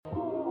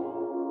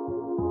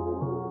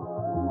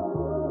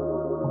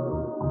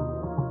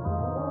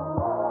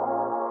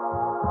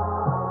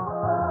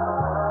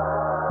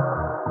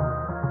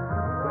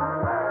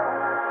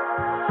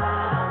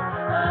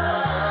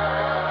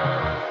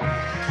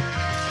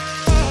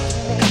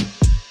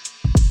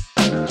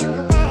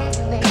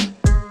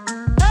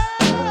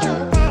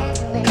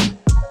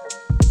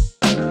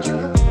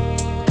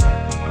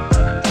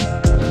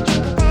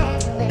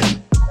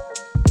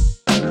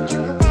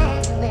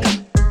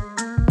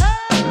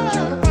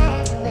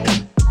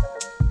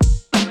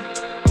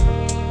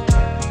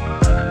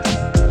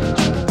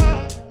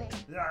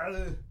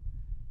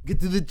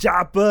to the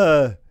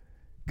chopper.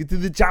 Get to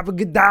the chopper,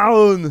 get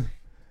down.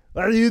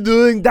 What are you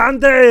doing,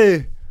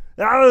 Dante?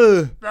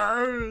 Don't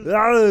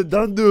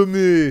do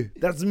me.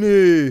 That's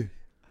me.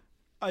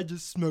 I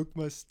just smoked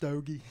my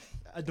stogie.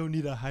 I don't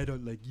need a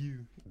hideout like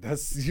you.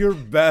 That's your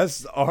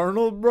best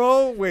Arnold,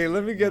 bro? Wait,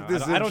 let me get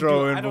this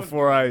intro in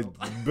before I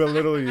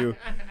belittle you.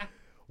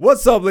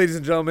 What's up, ladies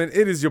and gentlemen?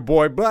 It is your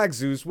boy, Black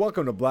Zeus.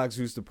 Welcome to Black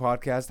Zeus, the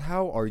podcast.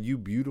 How are you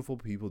beautiful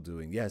people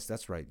doing? Yes,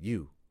 that's right.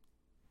 You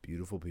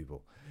beautiful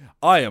people.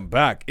 I am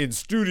back in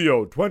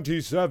Studio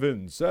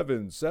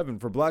 2777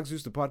 for Black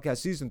Zeus, the podcast,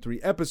 Season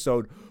 3,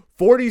 Episode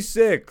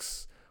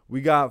 46.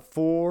 We got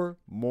 4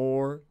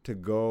 more to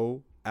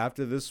go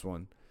after this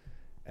one.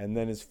 And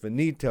then it's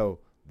finito.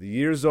 The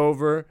year's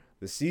over.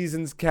 The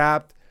season's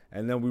capped.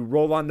 And then we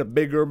roll on to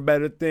bigger and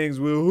better things.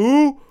 With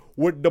who?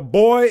 With the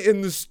boy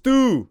in the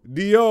stew.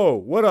 D.O.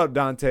 What up,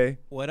 Dante?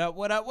 What up,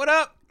 what up, what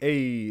up?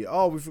 Hey.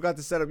 Oh, we forgot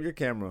to set up your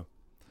camera.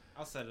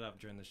 I'll set it up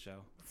during the show.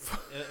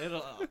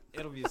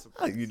 It'll be a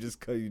surprise. You just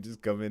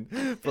come in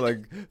for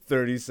like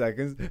 30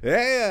 seconds.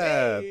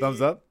 Yeah. Hey.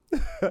 Thumbs up.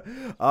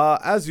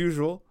 As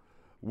usual,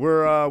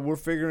 we're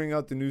figuring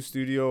out the new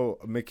studio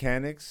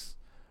mechanics.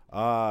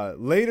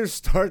 Later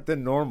start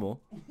than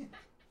normal.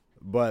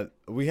 But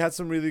we had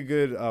some really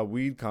good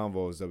weed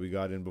convos that we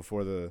got in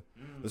before the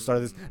start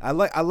of this. I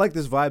like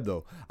this vibe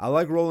though. I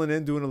like rolling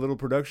in, doing a little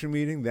production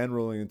meeting, then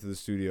rolling into the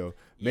studio.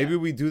 Maybe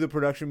we do the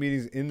production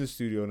meetings in the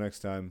studio next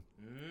time.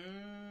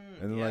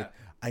 And then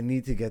I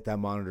need to get that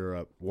monitor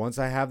up. Once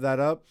I have that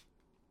up,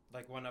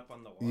 like one up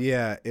on the wall.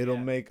 Yeah, it'll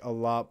make a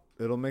lot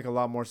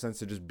more sense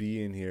to just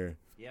be in here.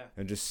 Yeah.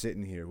 And just sit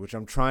in here, which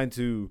I'm trying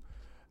to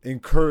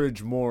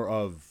encourage more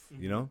of,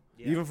 you know?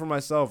 Yeah. Even for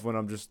myself when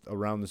I'm just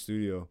around the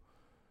studio.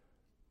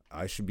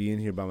 I should be in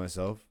here by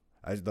myself.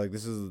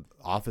 This is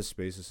office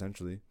space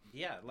essentially.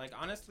 Yeah, like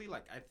honestly,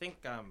 like I think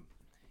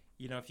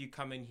if you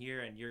come in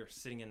here and you're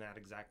sitting in that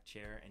exact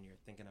chair and you're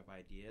thinking of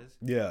ideas,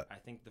 I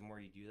think the more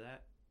you do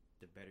that,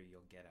 the better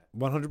you'll get at.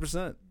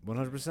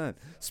 100%.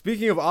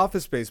 Speaking of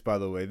office space, by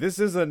the way, this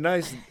is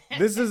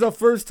a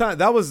first time.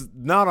 That was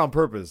not on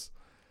purpose.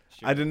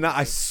 Sure.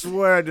 I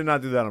swear I did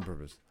not do that on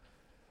purpose.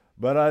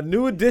 But a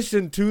new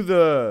addition to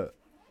the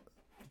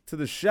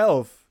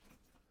shelf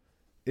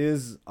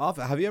is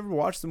Office. Have you ever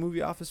watched the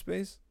movie Office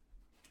Space?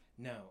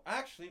 No,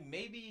 actually,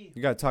 maybe.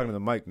 You gotta talk to the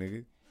mic,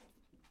 nigga.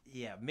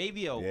 Yeah,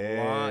 maybe a while.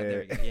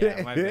 There you go.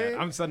 Yeah, my bad.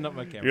 I'm setting up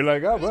my camera. You're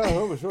like, oh,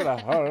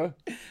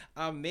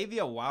 well, maybe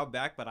a while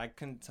back, but I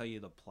couldn't tell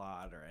you the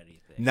plot or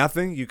anything.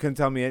 Nothing. You couldn't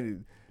tell me any.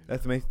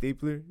 That's my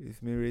stapler.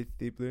 It's my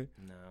stapler.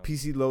 No.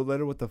 PC low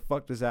letter. What the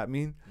fuck does that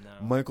mean?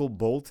 No. Michael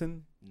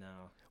Bolton.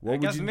 No. I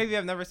guess maybe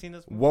I've never seen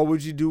this movie. What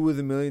would you do with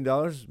 $1 million?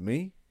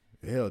 Me?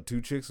 Hell,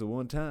 2 chicks at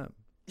one time.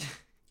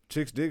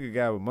 Chicks dig a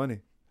guy with money.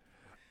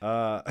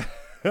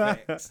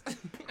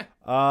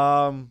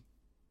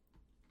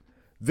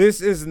 This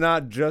is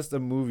not just a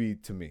movie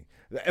to me.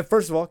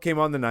 First of all, came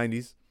on in the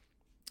 90s.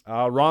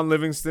 Ron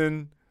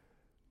Livingston,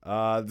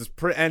 and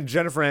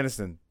Jennifer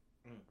Aniston,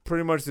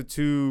 pretty much the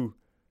 2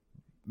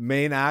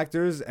 main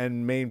actors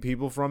and main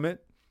people from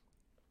it.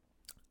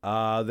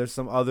 There's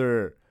some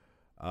other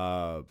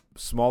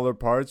smaller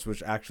parts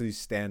which actually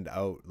stand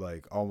out,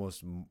 like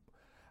almost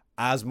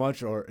as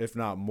much or if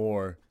not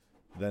more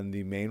than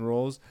the main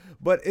roles.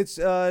 But it's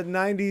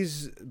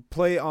 90s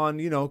play on,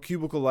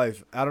 cubicle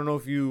life. I don't know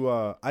if you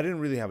I didn't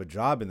really have a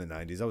job in the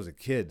 90s. I was a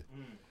kid.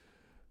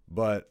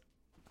 But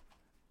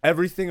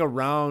everything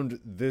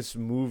around this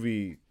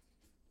movie,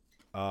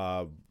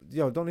 don't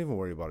even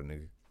worry about it,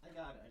 nigga. I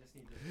got it. I just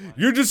need to.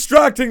 You're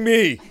distracting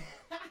me.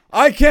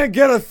 I can't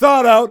get a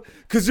thought out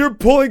because you're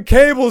pulling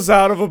cables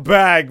out of a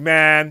bag,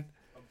 man.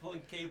 I'm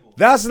pulling cables.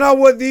 That's not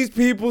what these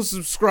people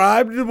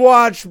subscribe to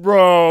watch,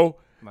 bro.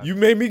 You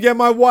made me get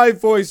my white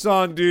voice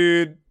on,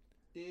 dude.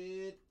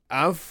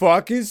 I'm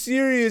fucking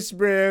serious,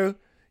 bro.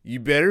 You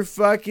better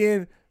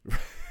fucking.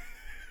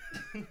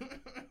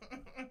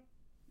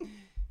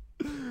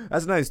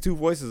 That's nice. 2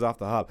 voices off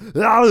the hop.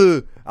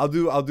 I'll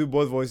do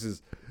both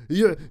voices.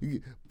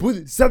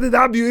 Set it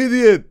up, you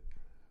idiot.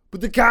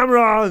 Put the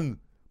camera on.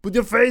 Put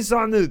your face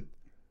on it.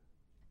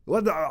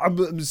 What?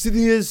 I'm sitting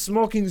here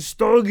smoking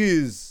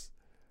stogies.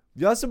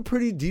 That's a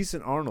pretty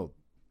decent Arnold.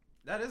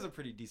 That is a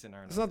pretty decent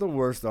Arnold. It's not the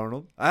worst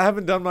Arnold. I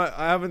haven't done my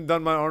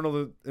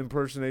Arnold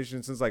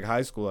impersonation since like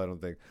high school, I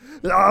don't think.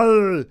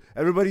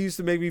 Everybody used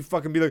to make me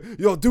fucking be like,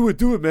 yo, do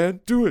it, man.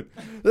 Do it.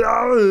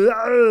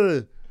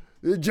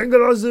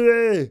 Jingle.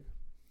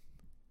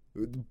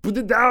 Put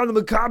it down, I'm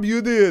a cop,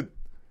 you did.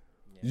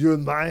 Yeah. You're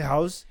in my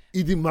house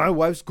eating my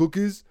wife's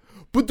cookies.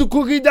 Put the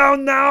cookie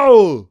down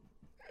now.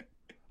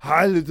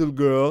 Hi, little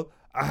girl.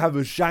 I have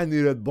a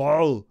shiny red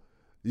ball.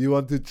 You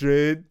want to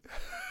trade?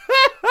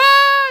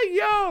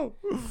 Yo,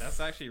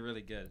 that's actually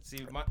really good.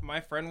 See, my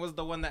friend was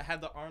the one that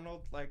had the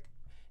Arnold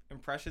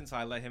impression, so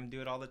I let him do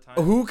it all the time.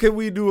 Who can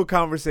we do a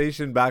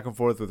conversation back and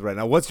forth with right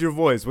now? What's your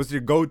voice? What's your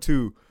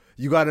go-to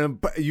You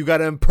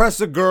gotta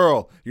impress a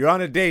girl. You're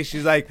on a date.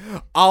 She's like,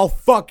 I'll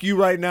fuck you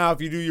right now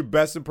if you do your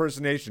best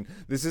impersonation.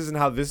 This isn't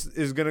how this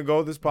is gonna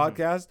go, this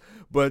podcast,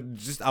 but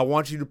just I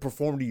want you to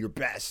perform to your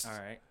best. All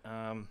right.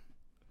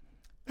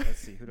 Let's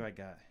see. Who do I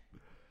got?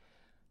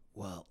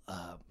 Well,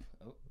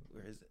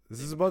 where is it?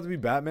 This is about to be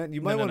Batman.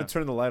 You might want to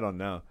turn the light on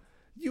now.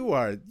 You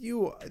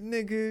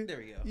nigga. There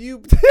we go.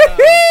 You.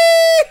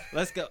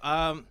 Let's go.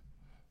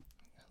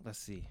 Let's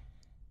see.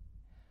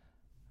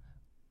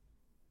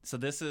 So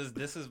this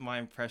is my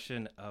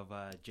impression of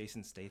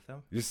Jason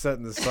Statham. You're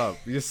setting this up.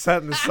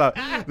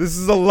 This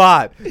is a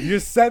lot. You're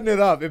setting it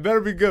up. It better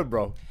be good,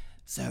 bro.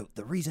 So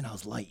the reason I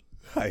was late.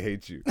 I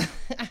hate you.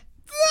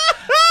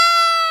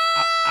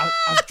 I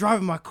was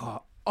driving my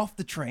car off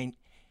the train,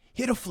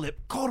 hit a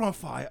flip, caught on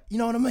fire. You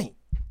know what I mean?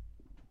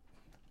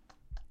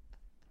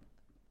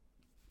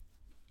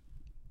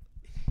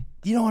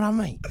 You know what I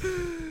mean?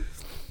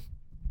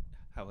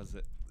 How was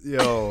it?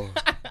 Yo.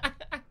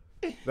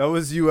 That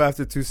was you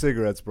after 2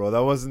 cigarettes, bro.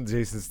 That wasn't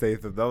Jason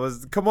Statham. That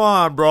was... Come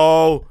on,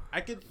 bro.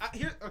 I could...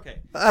 okay.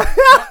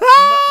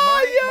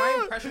 My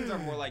impressions are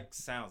more like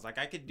sounds. Like,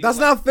 I could do... That's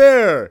not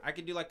fair. I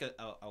could do, like,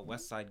 a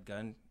West Side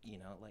Gun, you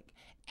know, like,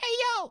 hey,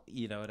 yo!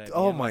 You know what I mean?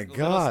 Oh, my like,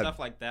 God. Stuff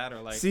like that,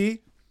 or like...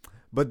 See?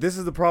 But this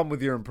is the problem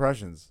with your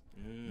impressions.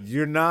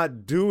 You're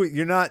not doing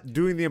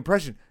the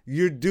impression.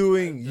 You're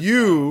doing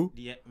you...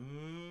 Yeah.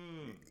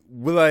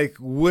 Like,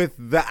 with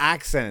the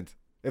accent,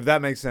 if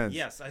that makes sense.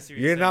 Yes, I see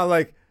what you're saying. not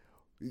like...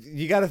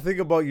 You got to think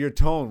about your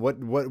tone.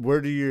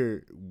 Where do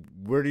your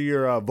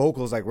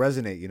vocals like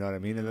resonate? You know what I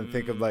mean? And then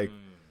think of like,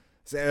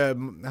 say, I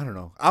don't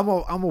know. I'm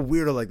a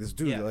weirdo like this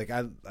dude. Yeah. Like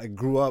I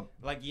grew up.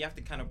 Like you have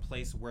to kind of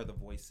place where the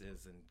voice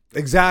is and.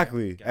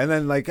 Exactly. And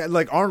then like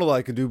Arnold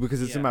I can do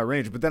because it's in my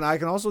range. But then I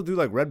can also do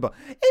like Redbone.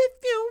 If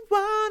you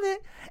want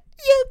it,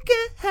 you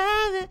can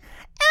have it.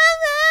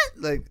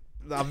 And then, like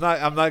I'm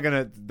not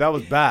gonna. That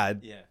was bad.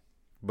 Yeah.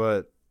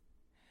 But.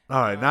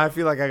 All right, now I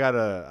feel like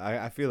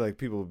I feel like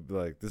people will be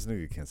like, this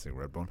nigga can't sing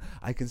Redbone.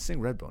 I can sing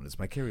Redbone. It's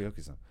my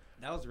karaoke song.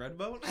 That was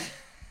Redbone?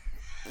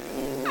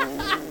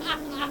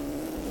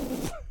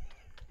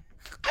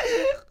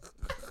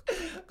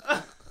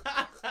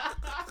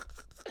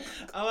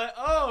 I'm like,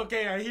 oh,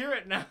 okay, I hear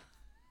it now.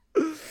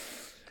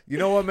 You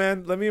know what,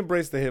 man? Let me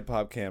embrace the hip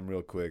hop cam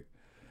real quick.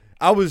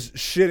 I was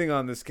shitting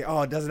on this cam.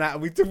 Oh, it doesn't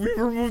have, we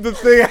removed the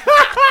thing.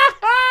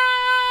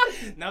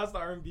 Now it's the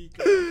R&B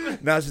cam.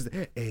 Now it's just,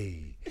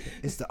 hey,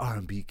 it's the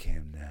R&B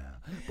cam now.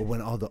 But when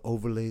all the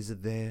overlays are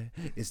there,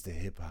 it's the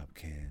hip hop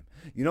cam.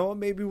 You know what?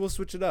 Maybe we'll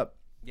switch it up.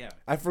 Yeah.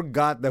 I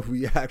forgot that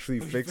we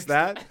actually fixed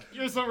that.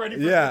 You're so ready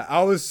for this.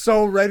 I was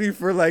so ready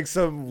for like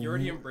some... You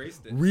already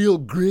embraced it. Real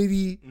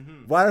gritty.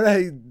 Mm-hmm. Why did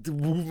I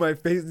move my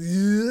face?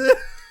 You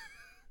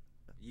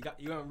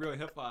went real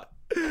hip hop.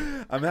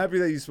 I'm happy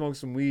that you smoked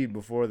some weed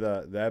before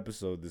the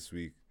episode this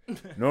week.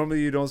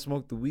 Normally you don't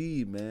smoke the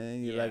weed,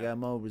 man. You're like,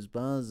 I'm all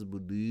responsible,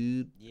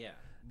 dude. Yeah,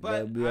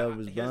 but you gotta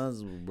be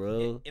responsible,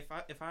 bro. If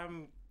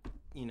I'm,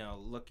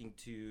 looking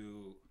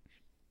to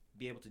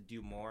be able to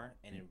do more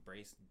and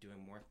embrace doing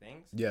more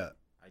things. Yeah.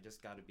 I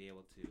just got to be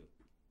able to, do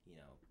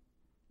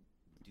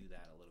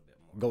that a little bit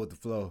more. Go with the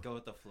flow.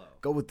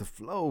 Go with the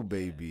flow,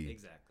 baby. Yeah,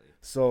 exactly.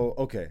 So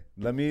okay,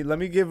 let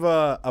me give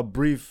a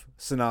brief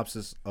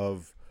synopsis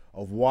of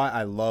why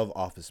I love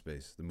Office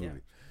Space, the movie. Yeah.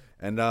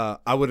 And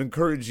I would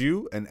encourage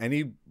you and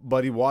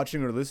anybody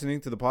watching or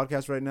listening to the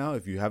podcast right now,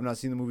 if you have not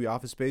seen the movie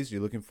Office Space,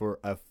 you're looking for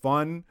a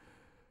fun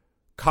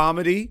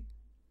comedy.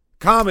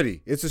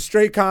 It's a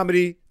straight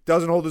comedy,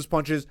 doesn't hold its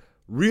punches,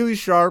 really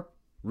sharp,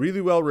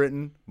 really well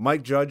written.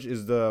 Mike Judge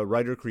is the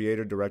writer,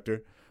 creator,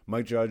 director.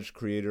 Mike Judge,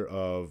 creator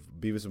of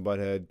Beavis and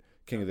Butthead,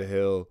 King of the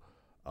Hill,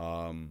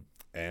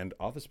 and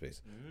Office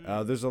Space.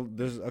 There's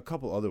a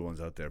couple other ones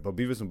out there, but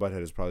Beavis and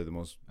Butthead is probably the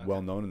most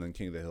well known, and then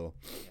King of the Hill.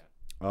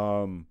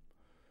 Yeah.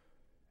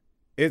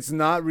 It's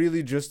not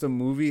really just a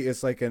movie.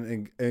 It's like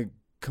a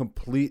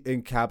complete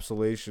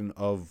encapsulation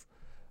of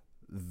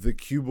the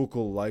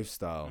cubicle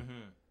lifestyle.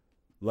 Mm-hmm.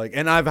 Like,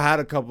 and I've had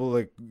a couple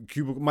like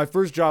cubicle. My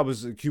first job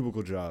was a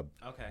cubicle job.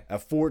 Okay.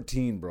 At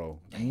 14,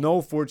 bro.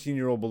 No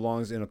 14-year-old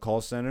belongs in a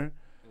call center.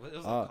 It was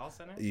a call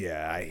center?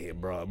 Yeah, I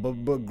hate, bro.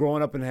 But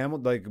growing up in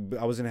Hamilton, like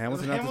I was in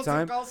Hamilton at the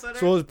time, call center?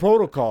 so it was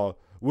protocol.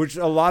 Which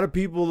a lot of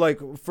people, like,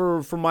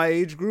 for my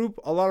age group,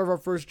 a lot of our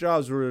first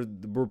jobs were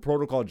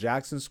protocol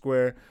Jackson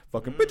Square.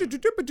 Fucking,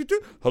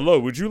 hello,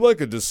 would you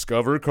like a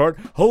Discover card?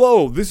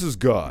 Hello, this is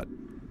God.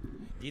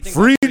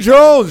 Free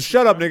Jones!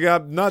 Shut up, nigga.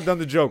 I'm not done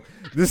the joke.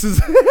 This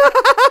is...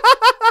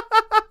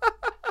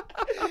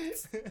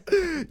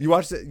 You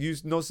watched it? You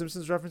know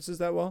Simpsons references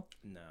that well?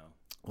 No.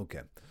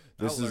 Okay.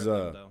 This is,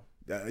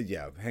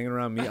 yeah, hanging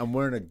around me. I'm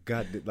wearing a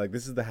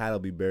this is the hat I'll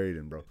be buried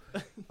in, bro.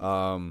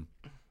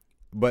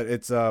 But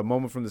it's a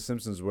moment from The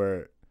Simpsons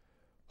where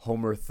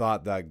Homer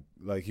thought that,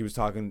 like, he was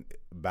talking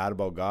bad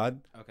about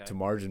God to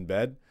Marge in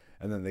bed,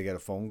 and then they get a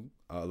phone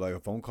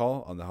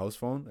call on the house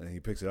phone, and he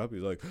picks it up.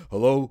 He's like,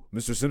 hello,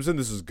 Mr. Simpson,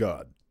 this is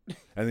God.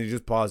 And then he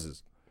just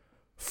pauses.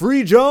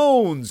 Free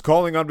Jones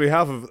calling on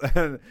behalf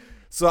of...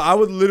 So I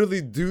would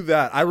literally do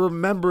that. I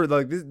remember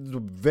like this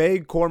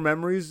vague core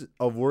memories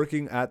of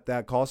working at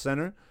that call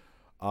center,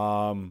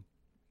 doing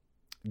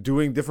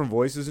different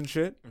voices and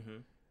shit,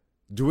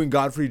 doing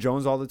Godfrey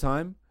Jones all the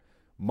time.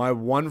 My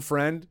one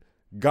friend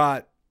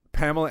got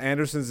Pamela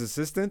Anderson's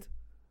assistant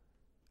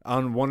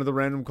on one of the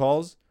random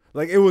calls.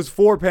 Like it was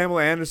for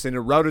Pamela Anderson. It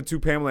routed to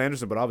Pamela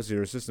Anderson, but obviously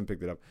her assistant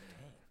picked it up.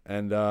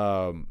 And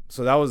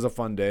so that was a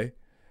fun day.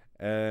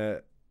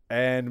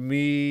 And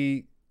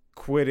me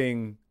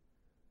quitting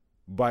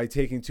by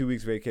taking 2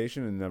 weeks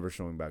vacation and never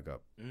showing back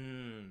up.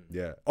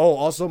 Yeah. Oh,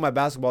 also my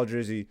basketball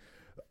jersey.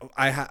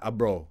 I had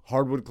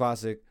Hardwood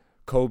Classic,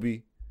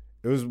 Kobe.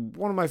 It was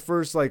one of my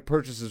first like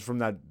purchases from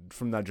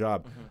that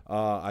job.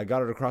 I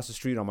got it across the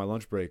street on my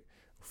lunch break.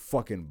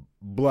 Fucking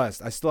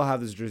blessed. I still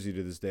have this jersey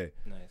to this day.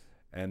 Nice.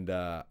 And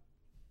I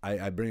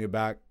bring it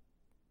back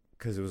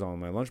because it was on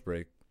my lunch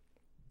break.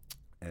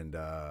 And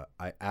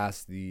I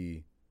asked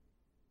the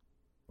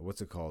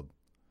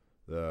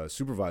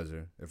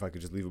supervisor if I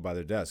could just leave it by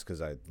their desk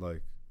because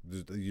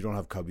you don't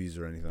have cubbies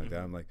or anything like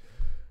that. I'm like,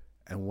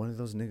 and one of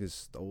those niggas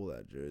stole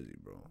that jersey,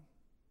 bro.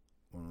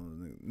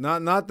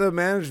 Not the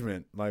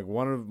management. Like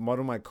one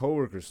of my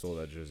coworkers stole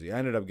that jersey. I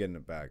ended up getting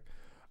it back.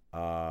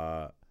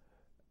 Yeah.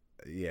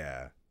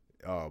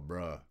 Oh,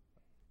 bro.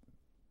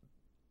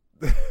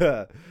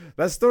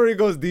 That story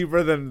goes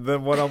deeper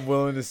than what I'm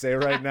willing to say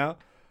right now.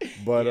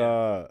 But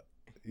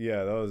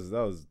yeah, that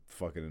was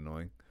fucking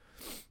annoying.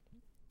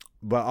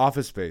 But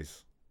Office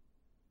Space.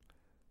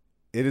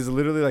 It is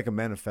literally like a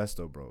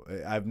manifesto, bro.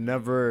 I've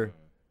never,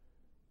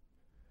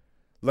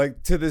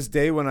 like, to this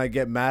day when I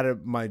get mad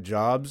at my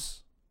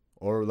jobs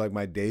or like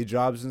my day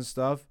jobs and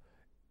stuff,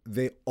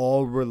 they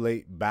all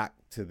relate back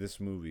to this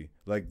movie.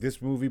 Like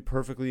this movie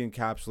perfectly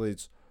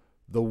encapsulates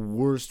the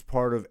worst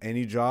part of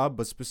any job,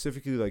 but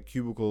specifically like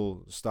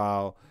cubicle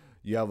style.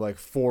 You have like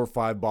 4 or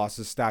 5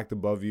 bosses stacked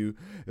above you.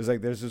 It's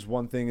like there's this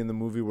one thing in the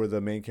movie where the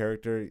main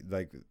character,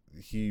 like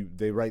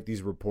they write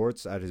these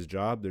reports at his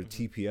job. They're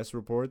TPS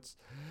reports,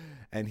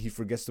 and he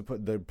forgets to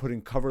they're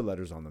putting cover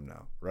letters on them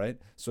now, right?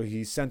 So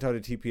he sent out a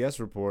TPS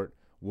report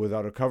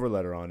without a cover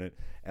letter on it,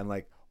 and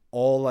like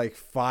all like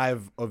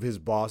 5 of his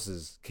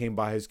bosses came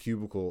by his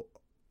cubicle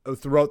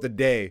throughout the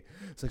day.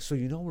 It's like, so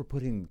we're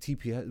putting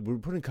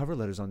cover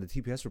letters on the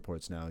TPS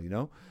reports now,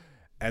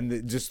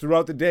 and just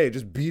throughout the day,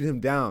 just beat him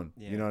down.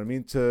 Yeah. You know what I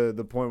mean? To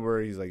the point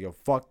where he's like, yo,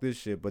 fuck this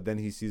shit. But then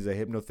he sees a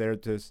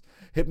hypnotherapist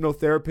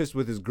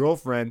with his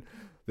girlfriend.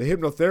 The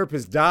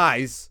hypnotherapist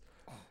dies.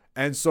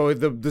 And so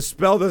the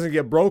spell doesn't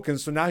get broken.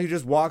 So now he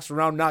just walks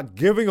around not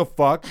giving a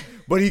fuck.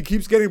 But he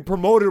keeps getting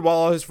promoted while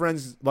all his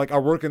friends like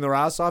are working their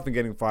ass off and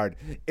getting fired.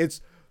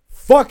 It's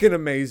fucking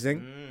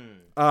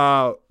amazing.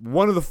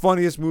 One of the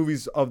funniest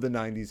movies of the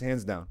 90s,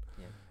 hands down.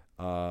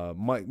 Yeah.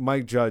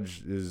 Mike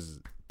Judge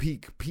is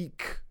peak.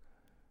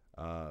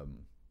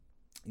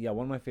 Yeah,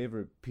 one of my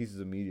favorite pieces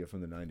of media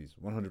from the 90s,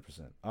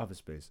 100%. Office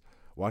Space.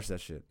 Watch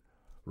that shit.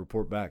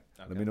 Report back.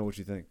 Okay. Let me know what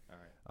you think.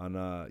 All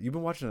right. You've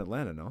been watching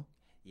Atlanta, no?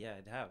 Yeah,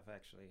 I have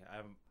actually.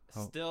 I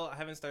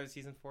haven't started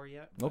season 4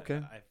 yet. Okay.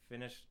 I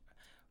finished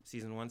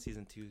season 1,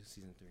 season 2,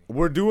 season 3.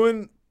 We're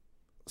doing.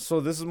 So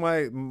this is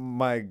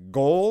my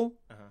goal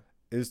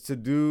is to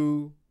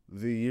do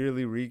the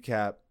yearly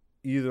recap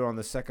either on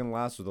the second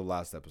last or the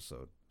last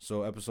episode.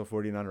 So episode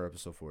 49 or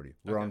episode 40.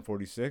 We're on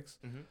 46.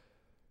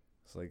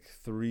 It's like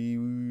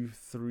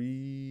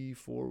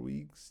 3-4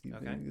 weeks. Do you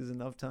think is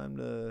enough time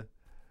to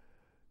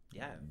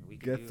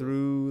get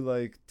through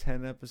like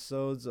 10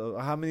 episodes?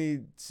 How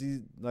many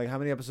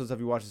episodes have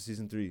you watched of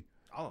season 3?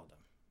 All of them.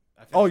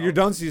 Oh, you're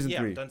done season 3?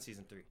 Yeah, I'm done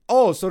season 3.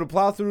 Oh, so to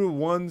plow through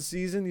one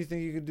season, you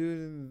think you could do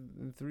it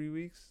in 3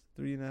 weeks?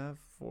 3.5,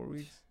 4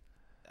 weeks?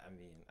 I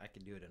mean, I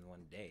could do it in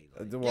one day.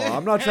 Well,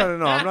 I'm not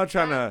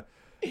trying to.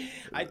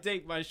 I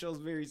take my shows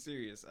very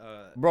serious.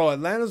 Bro,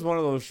 Atlanta's one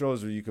of those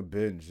shows where you could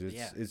binge.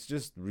 It's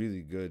just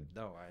really good.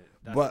 No,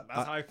 that's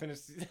how I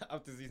finished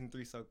up to season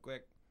 3 so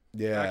quick.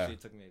 Yeah. Actually,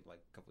 it took me like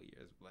a couple of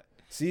years, but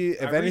see,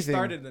 if anything,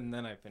 started and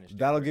then I finished.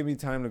 That'll give me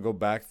time to go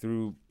back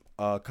through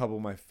a couple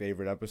of my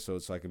favorite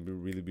episodes, so I can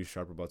really be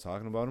sharp about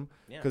talking about them.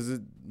 Yeah. Because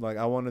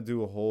I want to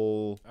do a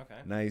whole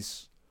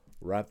nice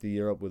wrap the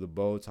year up with a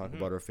bow, talk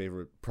about our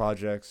favorite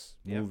projects,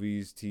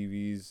 movies,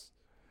 TVs.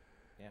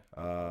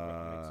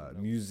 Yeah.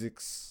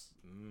 Musics.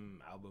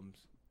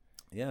 Albums.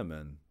 Yeah,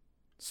 man.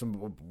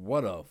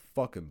 What a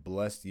fucking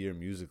blessed year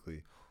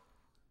musically.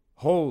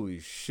 Holy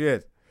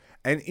shit.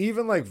 And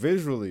even like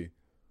visually.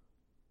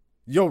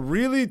 Yo,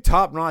 really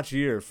top-notch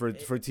year for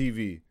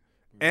TV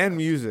and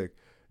music.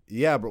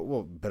 Yeah, bro.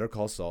 Well, Better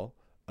Call Saul,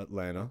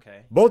 Atlanta.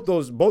 Okay. Both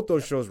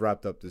those shows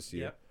wrapped up this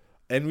year. Yep.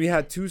 And we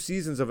had 2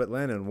 seasons of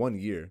Atlanta in 1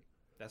 year.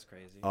 That's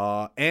crazy.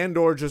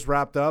 Andor just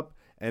wrapped up.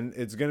 And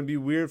it's gonna be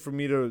weird for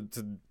me to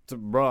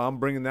bro. I'm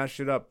bringing that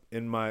shit up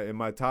in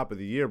my top of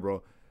the year,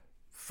 bro.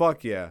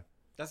 Fuck yeah.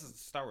 That's a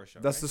Star Wars show.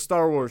 That's the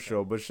Star Wars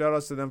show. But shout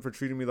outs to them for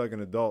treating me like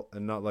an adult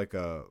and not like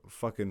a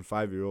fucking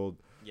 5-year-old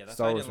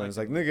Star Wars fan. It's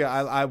like nigga,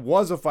 I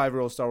was a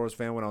 5-year-old Star Wars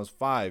fan when I was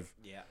 5.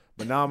 Yeah.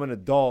 But now I'm an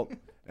adult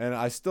and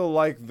I still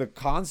like the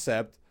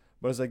concept.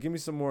 But it's like give me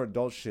some more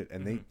adult shit,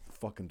 and they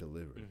fucking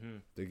delivered. Mm-hmm.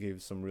 They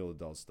gave some real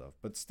adult stuff,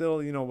 but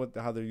still, you know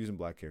how they're using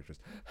black characters.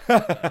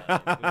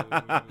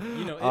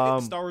 You know,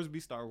 Star Wars be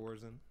Star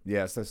Warsing.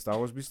 Yeah, it's Star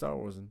Wars be Star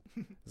Warsing.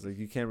 It's like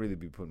you can't really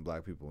be putting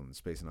black people in the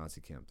space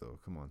Nazi camp, though.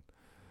 Come on.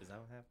 Is that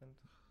what happened?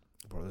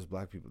 Bro, there's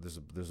black people.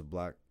 There's a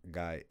black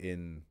guy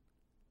in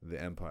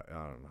the Empire.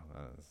 I don't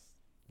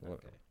know.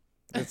 Okay.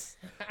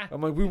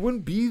 I'm like, we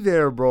wouldn't be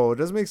there, bro. It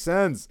doesn't make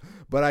sense.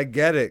 But I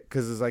get it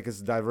because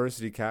it's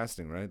diversity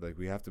casting, right? Like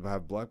we have to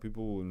have black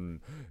people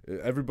and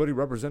everybody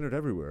represented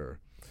everywhere.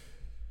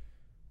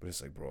 But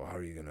it's like, bro, how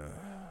are you gonna?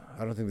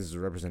 I don't think this is a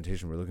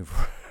representation we're looking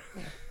for.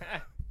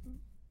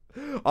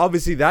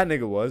 Obviously, that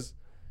nigga was.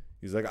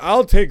 He's like,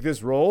 I'll take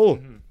this role.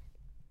 Mm-hmm.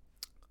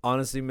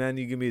 Honestly, man,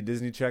 you give me a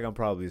Disney check, I'm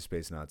probably a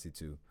space Nazi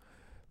too.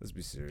 Let's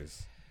be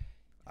serious.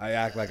 I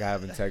act like I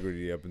have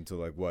integrity up until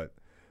like what?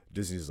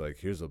 Disney's like,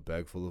 here's a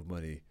bag full of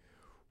money.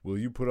 Will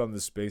you put on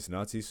the space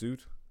Nazi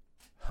suit?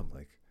 I'm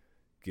like,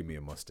 give me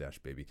a mustache,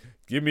 baby.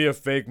 Give me a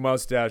fake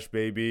mustache,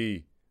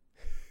 baby.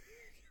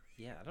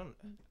 Yeah,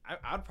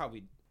 I'd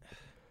probably,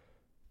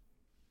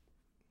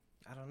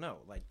 I don't know.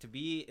 Like, to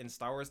be in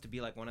Star Wars, to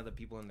be like one of the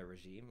people in the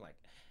regime, like,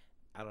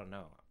 I don't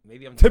know.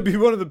 Maybe I'm... To be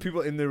one of the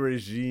people in the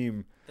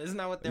regime. Isn't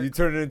that what they're... You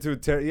turn it into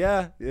a...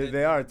 Yeah,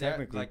 they are,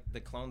 technically. Like, the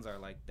clones are,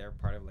 like, they're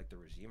part of, like, the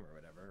regime or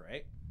whatever,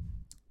 right?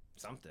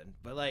 Something.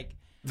 But, like...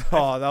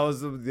 Oh, that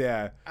was...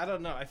 Yeah. I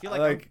don't know. I feel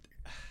like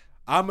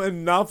I'm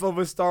enough of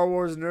a Star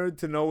Wars nerd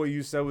to know what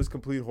you said was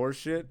complete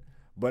horseshit,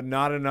 but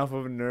not enough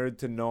of a nerd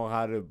to know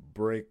how to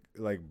break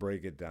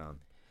it down.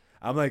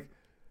 I'm like...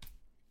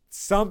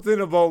 Something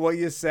about what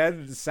you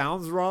said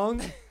sounds wrong,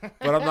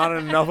 but I'm not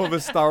enough of a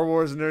Star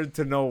Wars nerd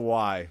to know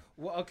why.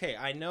 Well, okay,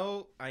 I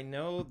know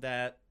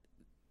that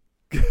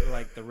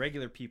like the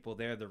regular people,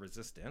 they're the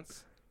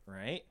resistance,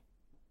 right?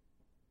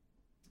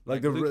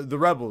 Like the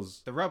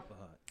rebels. The rebels.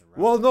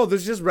 Well, no,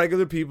 there's just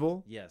regular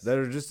people. Yes. That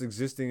are just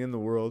existing in the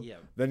world. Yeah.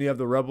 Then you have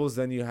the rebels.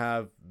 Then you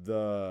have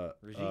the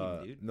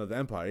regime, dude. No, the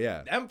Empire.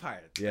 Yeah. The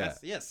Empire. Yeah.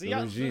 Yes. The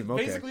regime.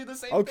 Okay. Basically the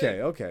same. Okay.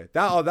 Thing. Okay.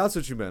 That's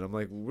what you meant. I'm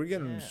like, we're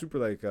getting super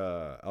like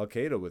Al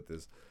Qaeda with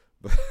this.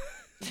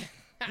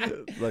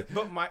 Like,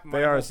 but my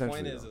whole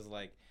point is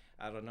like,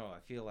 I don't know. I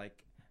feel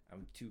like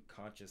I'm too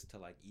conscious to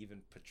like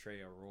even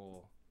portray a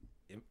role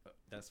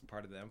that's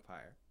part of the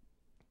Empire.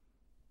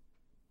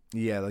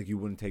 Yeah, like you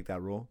wouldn't take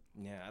that role?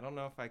 Yeah, I don't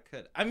know if I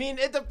could. I mean,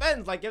 it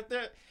depends. Like if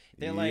they're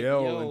like,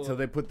 yo, until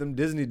they put them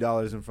Disney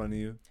dollars in front of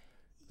you.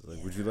 It's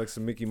like, would you like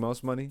some Mickey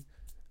Mouse money?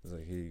 It's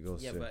like, here you go.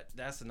 Yeah, but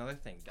that's another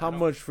thing. How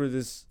much for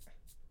this?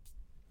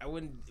 I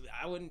wouldn't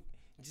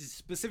just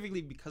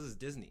specifically because it's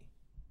Disney.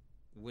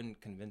 Wouldn't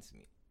convince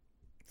me.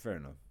 Fair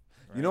enough.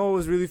 Right? You know what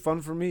was really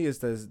fun for me is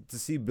to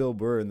see Bill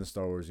Burr in the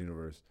Star Wars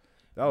universe.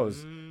 That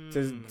was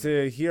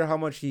to hear how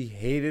much he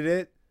hated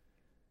it.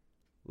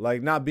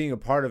 Like, not being a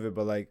part of it,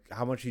 but, like,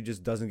 how much he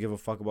just doesn't give a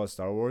fuck about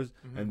Star Wars.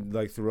 Mm-hmm. And,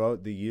 like,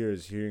 throughout the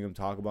years, hearing him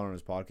talk about it on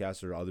his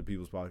podcast or other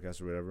people's podcasts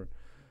or whatever.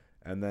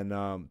 And then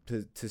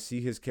to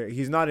see his character.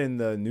 He's not in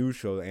the new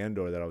show,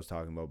 Andor, that I was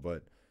talking about,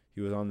 but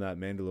he was on that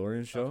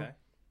Mandalorian show. Okay.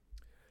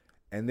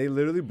 And they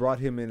literally brought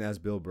him in as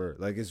Bill Burr.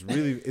 Like, it's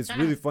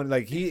really funny.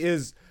 Like, he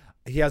has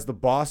the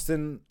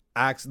Boston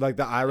accent, like,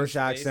 the Irish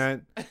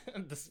accent.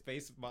 The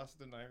space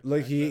Boston Irish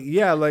like,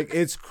 accent. Like,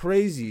 it's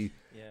crazy.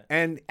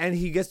 Yeah. And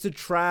he gets to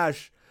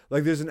trash.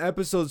 Like, there's an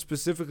episode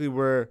specifically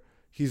where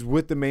he's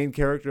with the main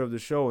character of the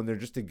show, and they're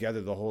just together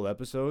the whole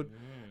episode.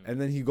 And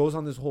then he goes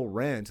on this whole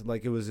rant,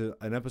 like it was an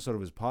episode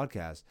of his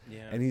podcast.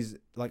 Yeah. And he's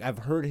like, I've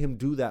heard him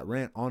do that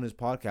rant on his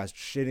podcast,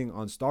 shitting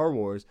on Star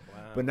Wars.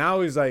 Wow. But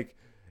now he's like,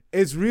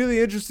 it's really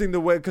interesting the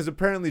way, because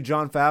apparently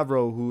Jon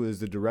Favreau, who is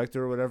the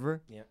director or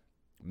whatever,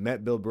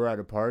 met Bill Burr at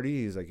a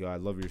party. He's like, yo, I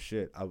love your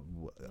shit.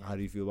 How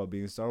do you feel about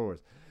being in Star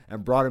Wars?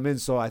 And brought him in.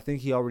 So I think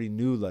he already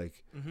knew,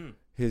 like,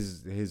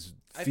 his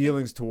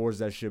feelings towards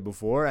that shit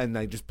before, and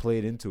like just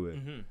played into it.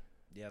 Mm-hmm.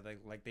 Yeah,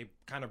 like they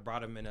kind of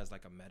brought him in as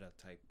like a meta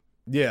type.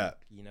 Yeah,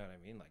 you know what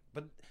I mean. Like,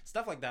 but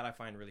stuff like that I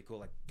find really cool.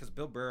 Like, because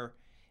Bill Burr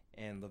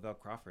and Lavelle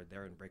Crawford,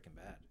 they're in Breaking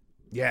Bad.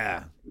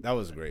 Yeah, that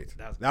was great.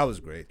 That was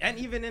great. And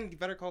even in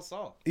Better Call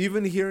Saul.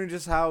 Even hearing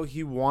just how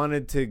he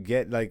wanted to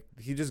get, like,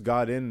 he just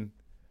got in.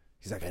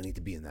 He's like, I need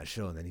to be in that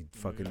show, and then he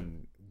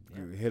fucking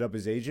hit up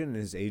his agent, and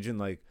his agent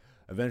like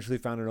eventually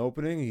found an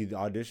opening. He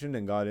auditioned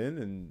and got in,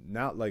 and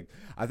now, like,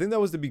 I think that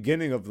was the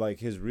beginning of, like,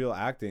 his real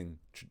acting.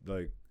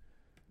 Like,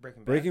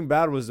 Breaking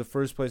Bad was the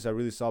first place I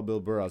really saw Bill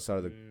Burr outside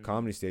of the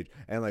comedy stage,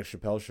 and, like,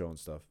 Chappelle's Show and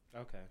stuff.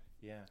 Okay,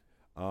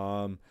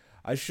 yeah.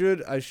 I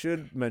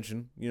should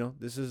mention, you know,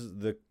 this is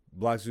the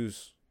Black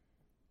Zeus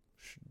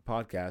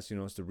podcast. You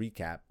know, it's the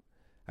recap.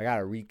 I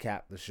gotta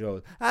recap the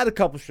shows. I had a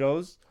couple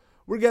shows.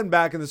 We're getting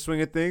back in the swing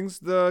of things.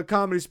 The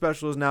comedy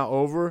special is now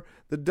over.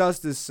 The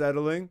dust is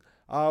settling.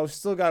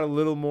 Still got a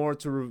little more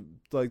to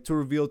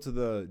reveal to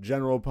the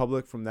general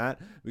public from that.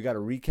 We got a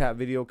recap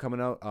video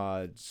coming out.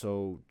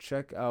 So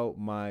check out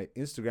my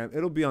Instagram.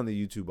 It'll be on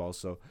the YouTube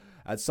also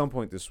at some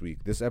point this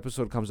week. This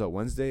episode comes out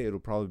Wednesday. It'll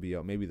probably be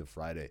out maybe the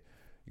Friday.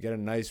 You get a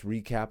nice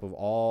recap of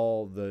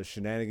all the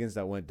shenanigans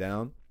that went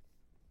down.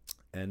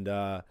 And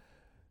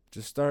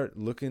just start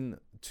looking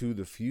to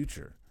the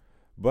future.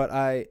 But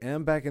I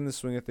am back in the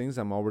swing of things.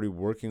 I'm already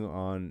working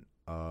on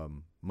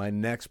my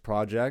next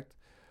project.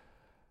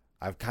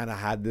 I've kind of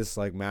had this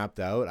like mapped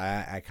out.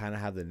 I kind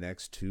of have the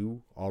next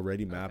two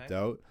already mapped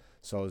out.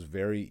 So I was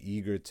very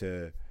eager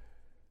to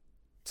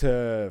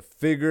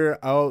figure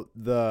out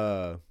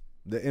the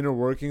inner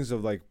workings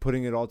of like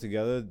putting it all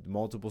together,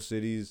 multiple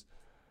cities,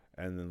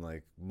 and then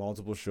like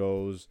multiple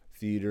shows,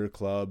 theater,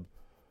 club.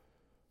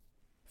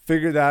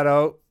 Figure that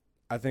out.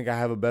 I think I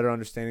have a better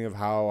understanding of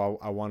how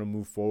I want to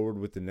move forward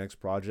with the next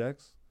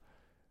projects.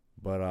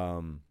 But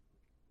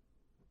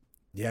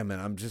yeah, man,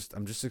 I'm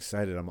just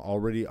excited. I'm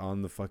already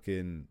on the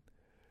fucking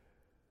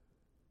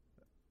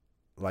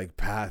like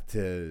path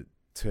to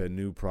a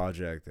new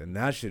project, and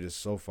that shit is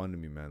so fun to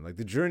me, man. Like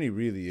the journey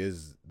really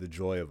is the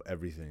joy of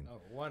everything. Oh,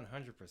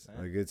 100%.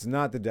 Like it's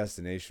not the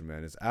destination,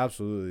 man. It's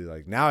absolutely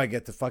like now I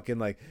get to fucking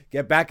like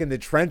get back in the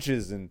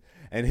trenches and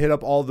hit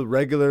up all the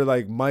regular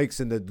like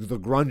mics and the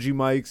grungy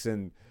mics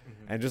and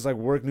just like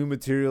work new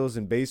materials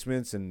in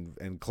basements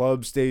and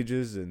club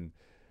stages and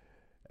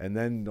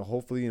then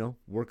hopefully, you know,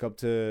 work up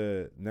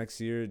to next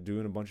year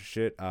doing a bunch of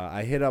shit.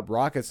 I hit up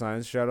Rocket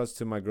Science. Shout outs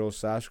to my girl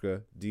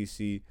Sashka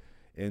DC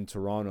in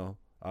Toronto.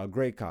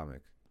 Great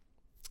comic.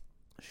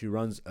 She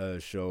runs a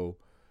show.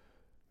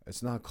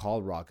 It's not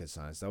called Rocket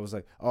Science. That was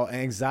like,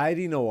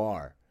 Anxiety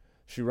Noir.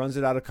 She runs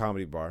it at a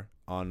comedy bar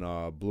on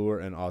Bloor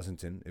and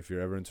Ossington. If you're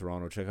ever in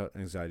Toronto, check out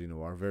Anxiety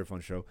Noir. Very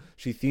fun show.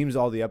 She themes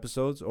all the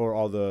episodes or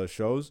all the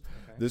shows.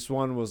 Okay. This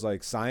one was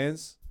like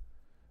science.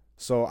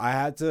 So I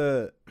had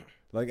to,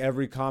 like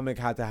every comic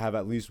had to have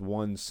at least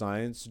one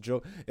science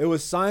joke. It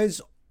was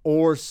science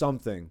or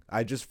something.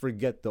 I just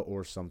forget the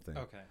or something.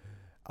 Okay.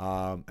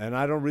 And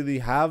I don't really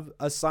have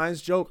a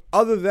science joke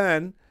other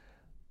than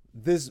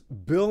this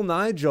Bill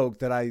Nye joke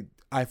that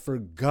I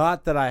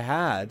forgot that I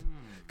had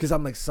because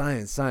I'm like,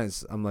 science.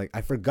 I'm like,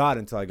 I forgot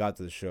until I got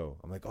to the show.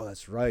 I'm like, oh,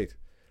 that's right.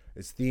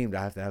 It's themed.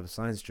 I have to have a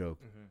science joke.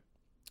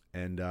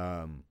 And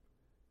I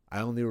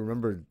only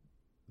remembered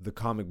the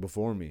comic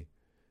before me.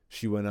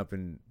 She went up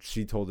and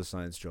she told a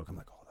science joke. I'm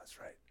like, oh, that's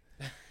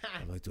right.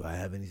 I'm like, do I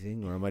have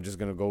anything? Or am I just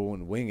going to go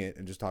and wing it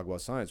and just talk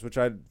about science, which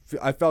I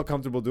felt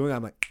comfortable doing.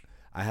 I'm like,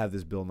 I have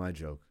this Bill Nye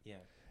joke. Yeah.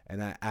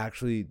 And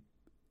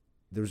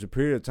there was a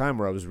period of time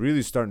where I was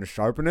really starting to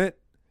sharpen it,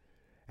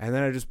 and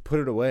then I just put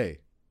it away.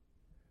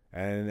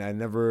 And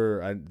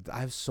I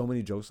have so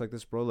many jokes like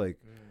this, bro.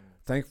 Like,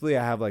 thankfully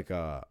I have like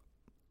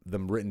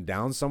them written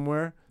down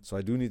somewhere. So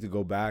I do need to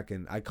go back,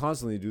 and I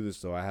constantly do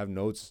this though. I have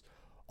notes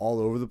all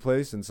over the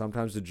place, and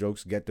sometimes the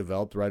jokes get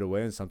developed right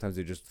away, and sometimes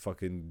they just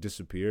fucking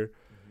disappear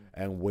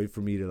and wait for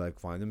me to like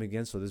find them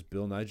again. So this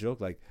Bill Nye joke,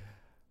 like,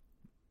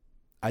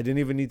 I didn't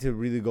even need to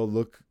really go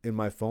look in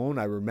my phone.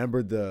 I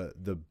remembered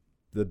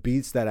the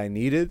beats that I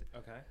needed.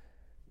 Okay.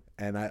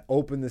 And I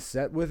opened the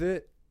set with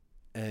it,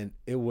 and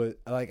it was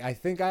like, I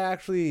think I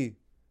actually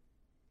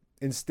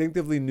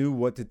instinctively knew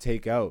what to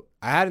take out.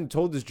 I hadn't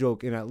told this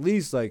joke in at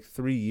least like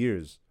 3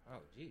 years.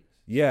 Oh, jeez.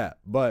 Yeah,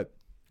 but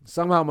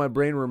somehow my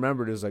brain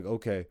remembered. It was like,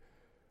 okay,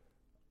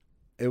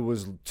 it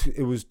was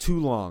too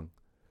long.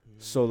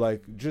 So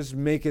like just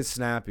make it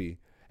snappy.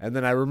 And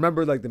then I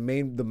remembered like the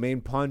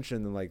main punch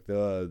and then like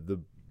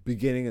the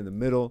beginning and the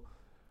middle.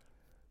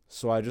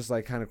 So I just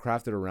like kind of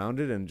crafted around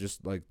it and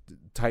just like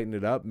tightened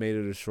it up, made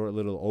it a short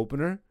little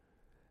opener.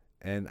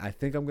 And I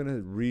think I'm going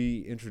to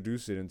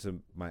reintroduce it into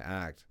my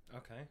act.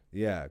 Okay.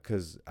 Yeah,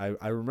 because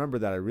I remember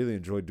that I really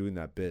enjoyed doing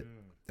that bit.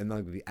 And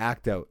like the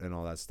act out and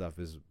all that stuff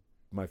is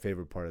my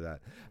favorite part of that.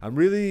 I'm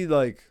really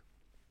like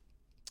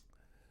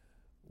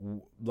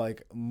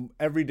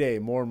every day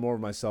more and more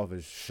of myself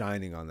is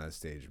shining on that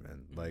stage,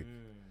 man. Like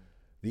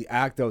the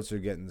act outs are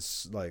getting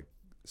like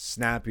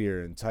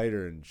snappier and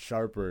tighter and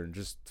sharper and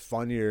just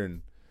funnier,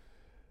 and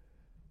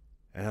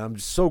I'm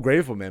just so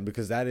grateful, man,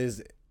 because that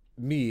is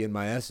me in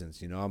my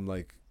essence. You know, I'm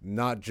like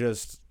not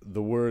just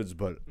the words,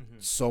 but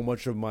so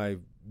much of my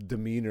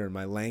demeanor and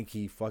my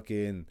lanky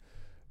fucking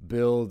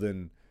build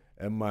and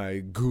my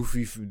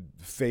goofy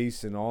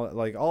face and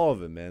all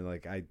of it, man.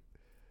 Like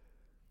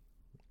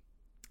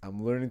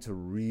I'm learning to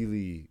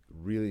really,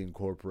 really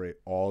incorporate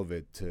all of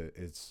it to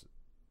its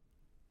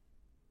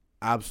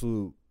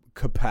absolute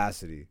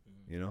capacity,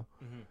 you know?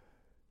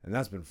 And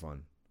that's been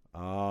fun.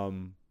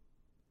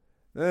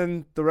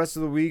 Then the rest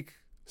of the week,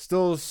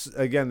 still,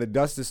 again, the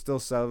dust is still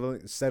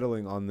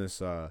settling on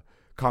this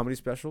comedy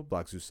special,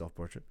 Black Zeus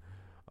Self-Portrait.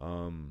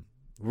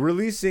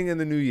 Releasing in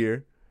the new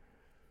year.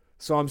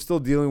 So I'm still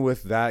dealing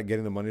with that,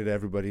 getting the money to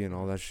everybody and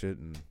all that shit,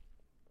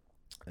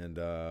 and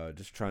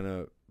just trying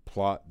to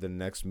plot the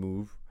next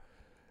move.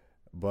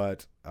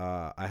 But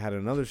I had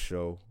another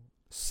show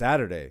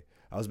Saturday.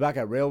 I was back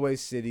at Railway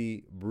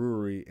City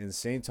Brewery in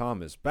St.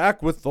 Thomas.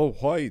 Back with the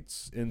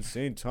Whites in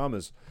St.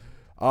 Thomas.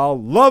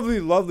 Lovely,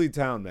 lovely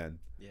town, man.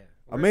 Yeah.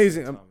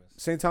 Amazing.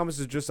 St. Thomas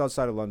is just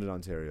outside of London,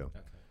 Ontario.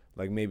 Okay.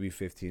 Like maybe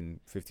 20 minutes.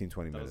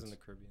 That was in the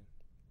Caribbean.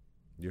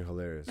 You're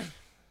hilarious.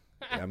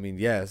 I mean,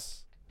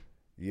 yes.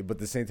 Yeah, but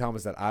the St.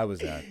 Thomas that I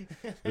was at.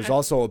 There's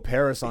also a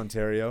Paris,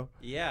 Ontario.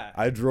 Yeah.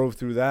 I drove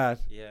through that.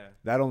 Yeah.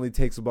 That only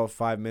takes about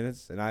 5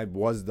 minutes, and I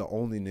was the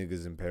only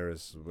niggas in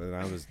Paris when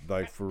I was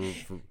like for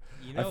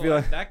You know, I feel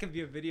like that could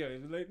be a video.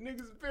 It's like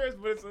niggas in Paris,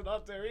 but it's in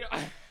Ontario.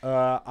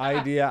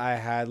 idea I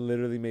had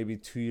literally maybe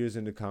 2 years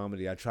into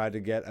comedy. I tried to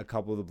get a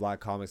couple of the black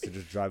comics to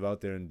just drive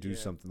out there and do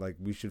something. Like,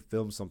 we should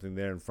film something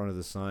there in front of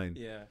the sign.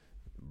 Yeah.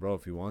 Bro,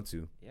 if you want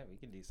to. Yeah, we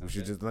can do something. We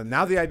should just,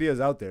 now the idea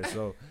is out there,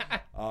 so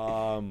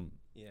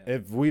yeah.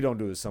 if we don't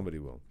do it, somebody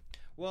will.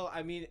 Well,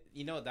 I mean,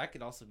 you know, that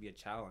could also be a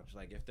challenge.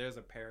 Like, if there's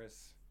a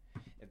Paris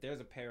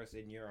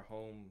in your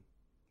home,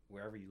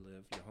 wherever you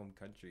live, your home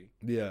country.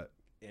 Yeah.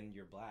 And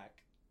you're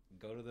black,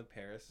 go to the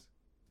Paris,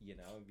 you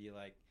know, and be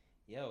like,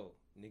 yo,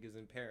 niggas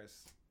in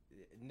Paris,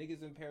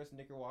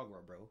 Nicaragua,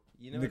 bro.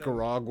 You know,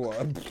 Nicaragua.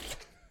 I mean?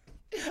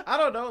 I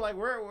don't know, like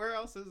where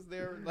else is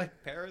there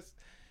like Paris?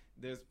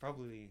 There's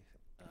probably.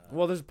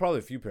 Well, there's probably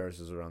a few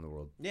Parises around the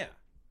world. Yeah.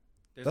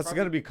 That's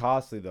gonna be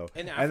costly though.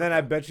 And then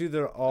I bet you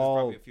they're all.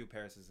 There's probably a few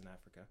Parises in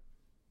Africa.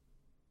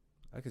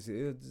 I can see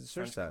it.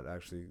 Search that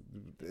actually.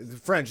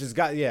 French. It's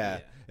got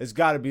It's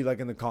got to be like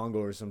in the Congo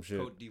or some shit.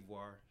 Cote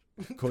d'Ivoire.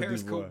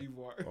 Paris, Cote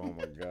d'Ivoire. Oh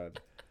my god,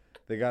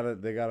 they got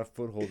a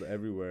foothold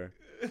everywhere.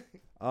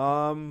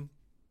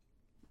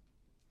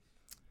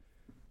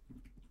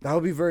 That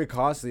would be very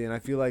costly, and I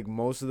feel like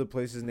most of the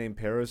places named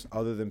Paris,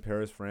 other than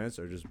Paris, France,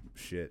 are just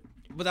shit.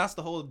 But that's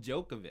the whole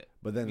joke of it.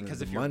 But then because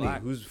the if money, you're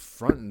black, who's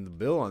fronting the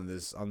bill on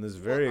this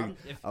very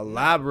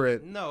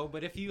elaborate? No,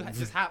 but if you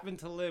just happen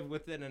to live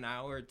within an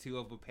hour or two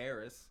of a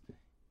Paris,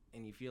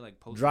 and you feel like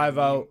posting drive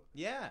out,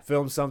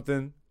 film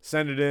something,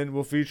 send it in.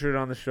 We'll feature it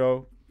on the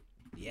show.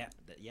 Yeah,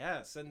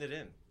 send it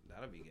in.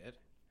 That'll be good.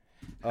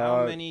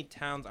 How many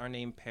towns are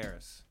named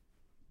Paris?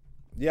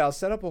 Yeah, I'll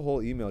set up a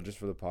whole email just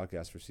for the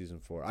podcast for season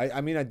 4.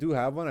 I mean, I do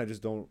have one. I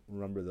just don't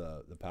remember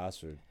the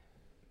password.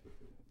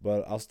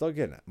 But I'll start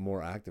getting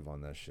more active on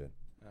that shit.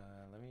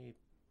 Let me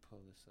pull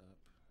this up.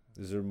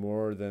 Is there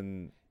more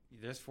than...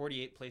 There's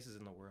 48 places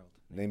in the world.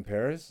 Named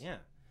Paris? Yeah.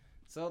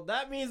 So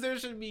that means there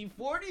should be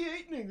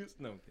 48 niggas.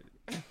 No, I'm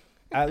kidding.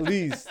 At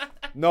least.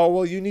 No,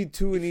 well, you need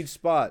 2 in each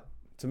spot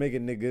to make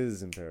it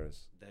niggas in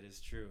Paris. That is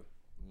true.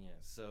 Yeah,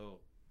 so...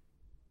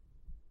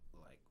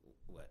 Like,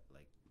 what?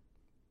 Like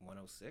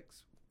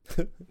 106?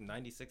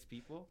 96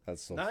 people?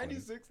 That's so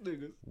 96 funny.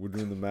 Niggas. We're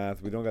doing the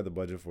math. We don't got the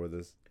budget for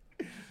this.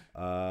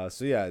 So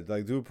yeah,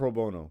 like do it pro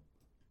bono.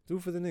 Do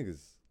it for the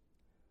niggas.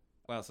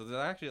 Wow, so there's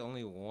actually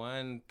only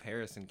one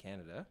Paris in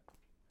Canada.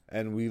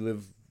 And we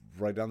live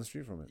right down the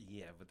street from it.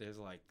 Yeah, but there's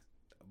like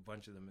a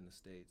bunch of them in the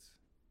States.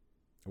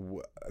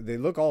 They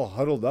look all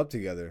huddled up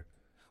together.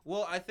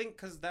 Well, I think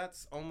because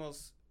that's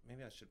almost...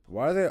 Maybe I should...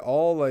 Why are they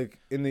all like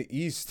in the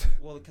east?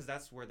 Well, because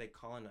that's where they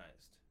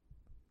colonized,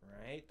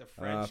 right? The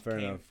French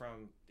came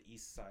from the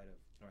east side of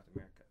North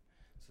America.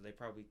 So they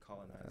probably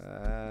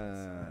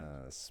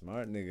colonized.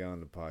 Smart nigga on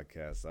the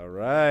podcast. All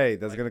right.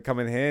 That's going to come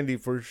in handy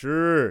for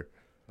sure.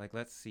 Like,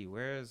 let's see.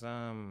 Where's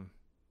that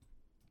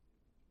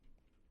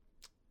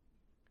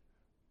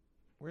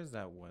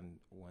one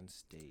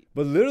state?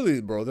 But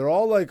literally, bro, they're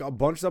all like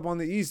bunched up on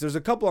the east. There's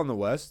a couple on the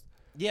west.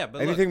 Yeah,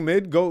 but anything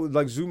mid? Go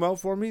like zoom out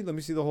for me. Let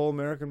me see the whole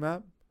American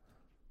map.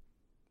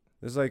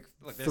 There's like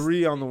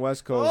 3 on the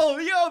west coast. Oh,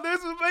 yo, there's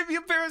maybe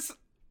a Paris.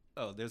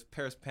 Oh, there's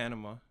Paris,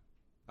 Panama.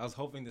 I was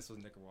hoping this was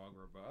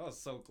Nicaragua, bro. I was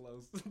so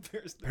close.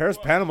 Paris,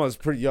 Panama is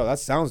pretty. Yo, that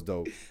sounds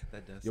dope.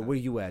 That does. Yo, where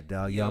you at,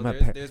 dog? Yo, I'm at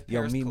Paris,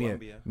 meet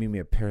me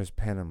at Paris,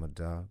 Panama,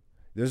 dog.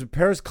 There's a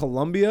Paris,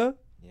 Colombia.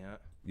 Yeah.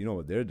 You know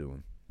what they're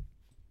doing?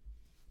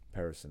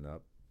 Parising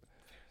up.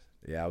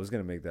 Yeah, I was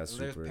gonna make that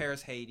super. There's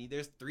Paris, Haiti.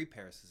 There's 3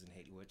 Parises in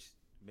Haiti, which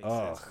makes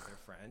sense because they're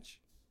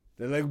French.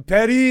 They're like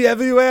Paris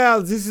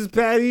everywhere. This is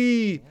Paris.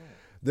 Yeah.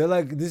 They're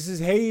like, this is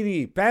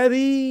Haiti,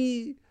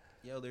 Paris.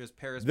 Yo, there's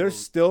Paris. They're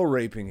still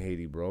raping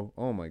Haiti, bro.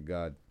 Oh my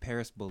god.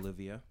 Paris,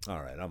 Bolivia.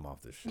 All right, I'm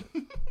off this shit.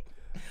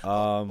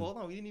 Hold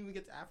on, we didn't even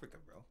get to Africa,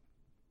 bro.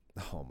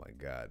 Oh my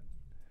god.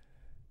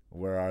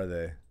 Where are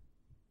they?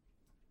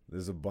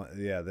 There's a bunch.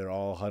 Yeah, they're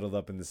all huddled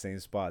up in the same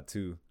spot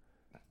too.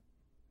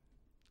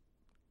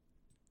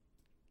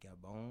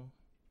 Gabon,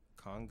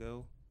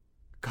 Congo.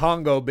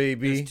 Congo,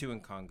 baby. There's 2 in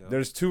Congo.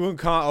 There's 2 in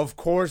Congo. Of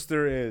course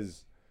there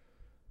is.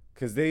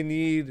 Because they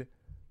need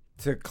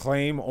to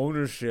claim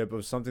ownership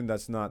of something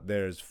that's not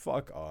theirs.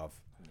 Fuck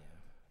off. Yeah.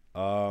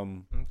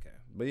 Okay.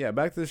 But yeah,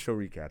 back to the show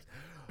recap.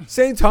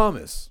 St.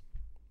 Thomas.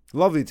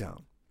 Lovely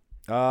town.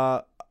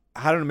 Had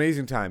an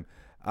amazing time.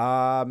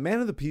 Man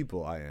of the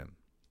people, I am.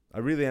 I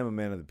really am a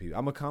man of the people.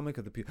 I'm a comic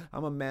of the people.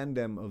 I'm a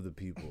mandem of the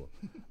people.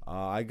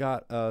 I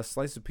got a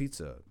slice of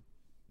pizza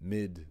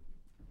mid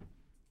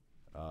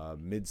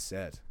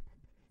set.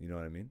 You know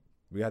what I mean?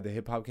 We had the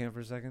hip hop cam for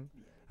a second.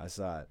 I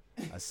saw it.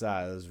 It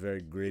was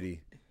very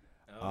gritty.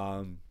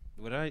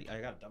 What I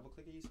got a double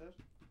click it, you said?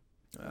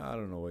 I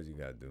don't know what you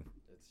gotta do.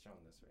 It's showing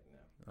this right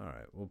now. All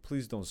right. Well,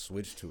 please don't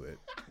switch to it.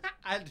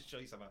 I had to show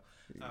you something.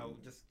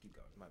 Just keep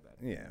going. My bad.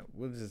 Yeah,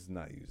 we'll just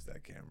not use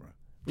that camera.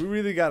 We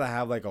really gotta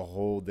have like a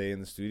whole day in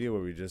the studio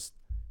where we just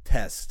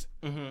test.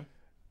 Mm-hmm.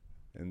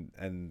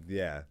 And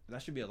yeah.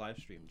 That should be a live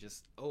stream.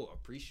 Just a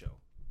pre-show.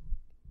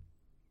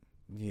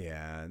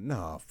 Yeah,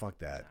 no, fuck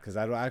that. Because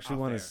I don't actually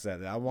want to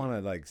set. I want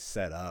to like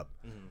set up.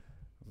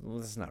 Well,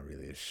 it's not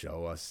really a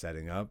show. Us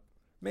setting up,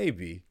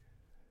 maybe.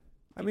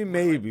 I mean,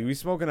 maybe we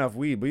smoke enough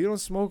weed, but you don't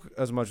smoke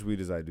as much weed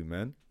as I do,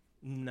 man.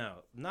 No,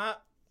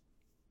 not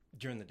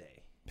during the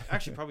day.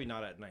 Actually, probably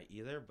not at night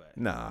either. But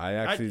nah,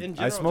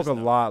 I smoke a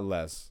lot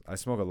less. I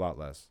smoke a lot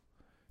less,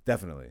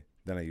 definitely,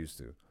 than I used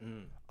to.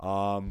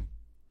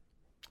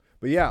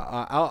 But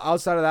yeah,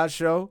 outside of that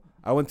show,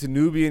 I went to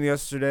Nubian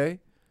yesterday.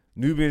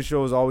 Nubian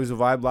show is always a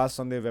vibe. Last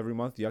Sunday of every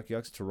month, Yuck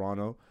Yucks,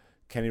 Toronto.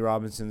 Kenny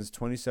Robinson's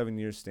 27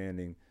 years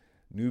standing.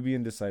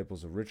 Nubian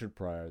Disciples of Richard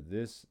Pryor.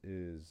 This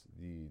is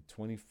the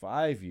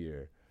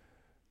 25-year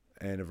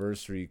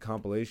anniversary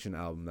compilation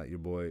album that your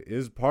boy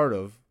is part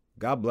of.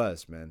 God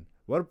bless, man.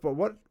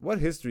 What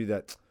history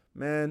that,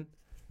 man.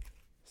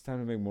 It's time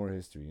to make more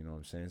history. You know what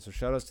I'm saying? So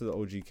shout outs to the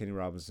OG Kenny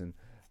Robinson.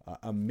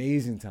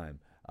 Amazing time.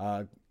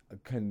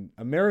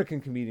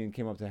 American comedian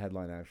came up to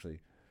headline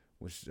actually,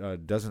 which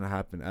doesn't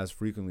happen as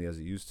frequently as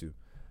it used to.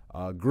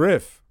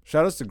 Griff.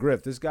 Shout outs to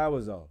Griff. This guy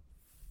was a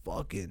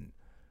fucking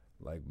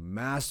like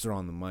master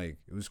on the mic.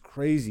 It was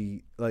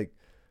crazy. Like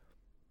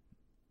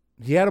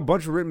he had a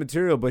bunch of written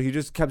material, but he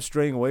just kept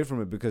straying away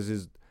from it because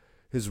his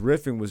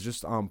riffing was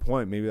just on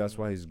point. Maybe that's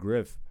why he's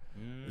Griff.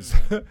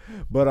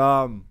 But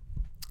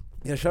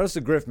yeah, shout outs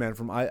to Griff, man.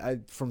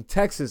 From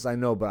Texas, I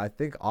know, but I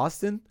think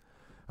Austin.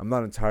 I'm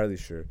not entirely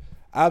sure.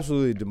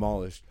 Absolutely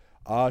demolished.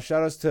 Shout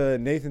outs to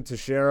Nathan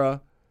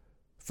Teixeira.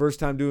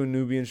 First time doing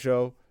Nubian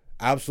show.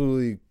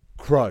 Absolutely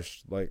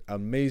crushed. Like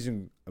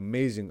amazing.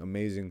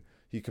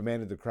 He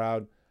commanded the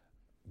crowd.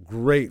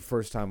 Great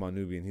first time on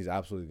Nubian. He's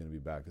absolutely going to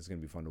be back. It's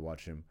going to be fun to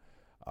watch him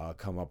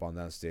come up on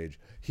that stage.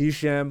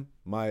 Hisham,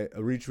 my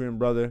Eritrean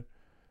brother,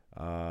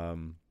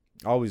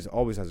 always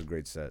has a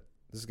great set.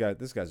 This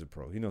guy's a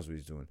pro. He knows what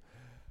he's doing.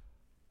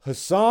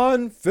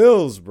 Hassan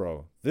Fills,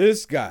 bro.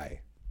 This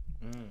guy.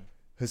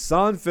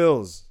 Hassan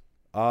Fills.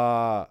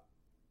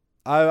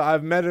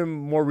 I've met him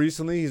more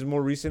recently. He's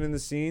more recent in the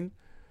scene,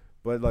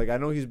 but like I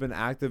know he's been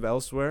active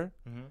elsewhere.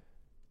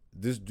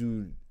 This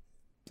dude's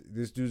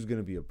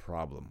gonna be a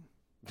problem.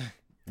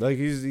 Like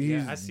he's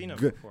I've seen him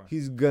before.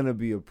 He's gonna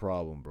be a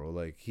problem, bro.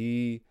 Like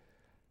he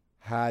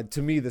had,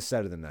 to me, the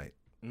set of the night.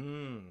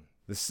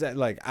 The set,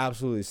 like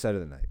absolutely set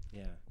of the night.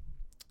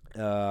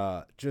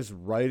 Yeah. Just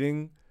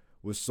writing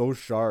was so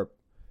sharp,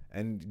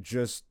 and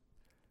just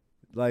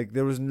like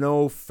there was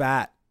no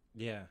fat.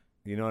 Yeah.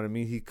 You know what I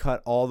mean? He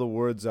cut all the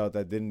words out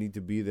that didn't need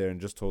to be there and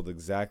just told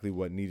exactly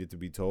what needed to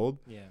be told.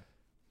 Yeah.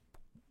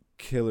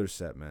 Killer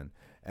set, man.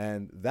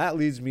 And that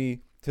leads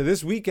me to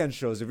this weekend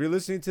shows. If you're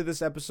listening to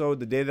this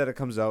episode the day that it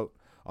comes out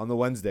on the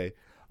Wednesday,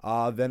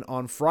 then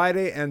on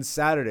Friday and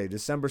Saturday,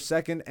 December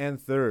 2nd and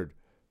 3rd,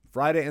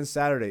 Friday and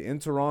Saturday in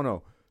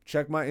Toronto,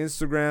 check my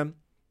Instagram,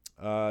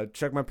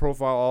 check my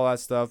profile, all that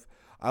stuff.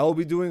 I will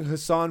be doing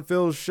Hassan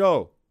Phil's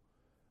show.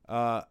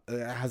 It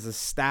has a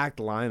stacked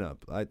lineup.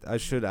 I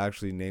should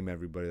actually name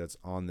everybody that's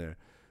on there.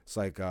 It's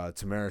like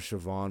Tamara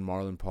Siobhan,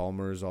 Marlon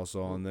Palmer is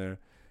also on there.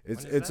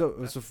 It's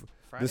the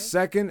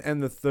 2nd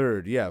and the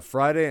 3rd. Yeah,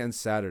 Friday and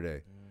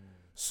Saturday.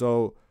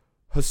 So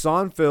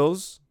Hassan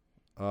Phil's,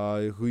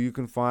 who you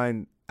can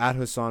find at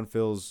Hassan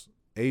Phil's,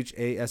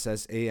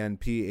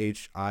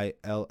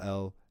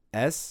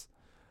 HASSANPHILLS.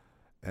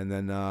 And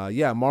then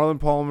Marlon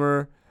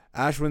Palmer,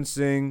 Ashwin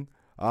Singh,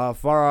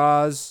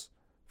 Faraz.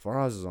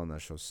 Faraz is on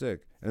that show,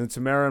 sick. And then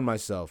Tamara and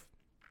myself.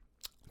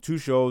 2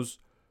 shows.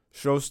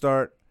 Show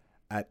start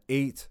at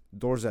 8.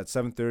 Doors at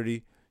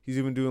 7:30. He's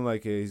even doing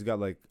he's got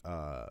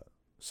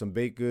some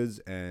baked goods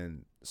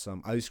and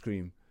some ice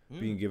cream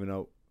being given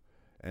out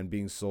and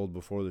being sold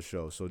before the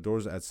show. So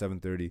doors at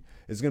 7:30.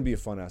 It's gonna be a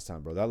fun ass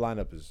time, bro. That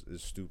lineup is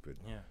stupid.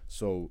 Yeah.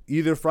 So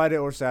either Friday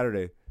or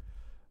Saturday,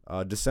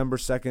 December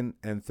 2nd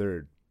and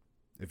 3rd.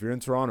 If you're in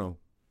Toronto,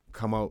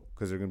 come out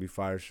because they're gonna be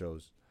fire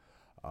shows.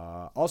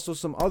 Also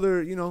some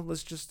other,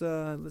 let's just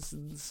let's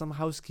some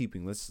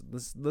housekeeping. Let's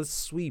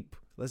sweep.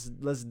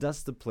 Let's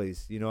dust the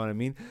place. You know what I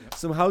mean? Yep.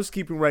 Some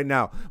housekeeping right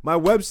now. My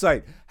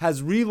website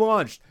has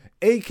relaunched.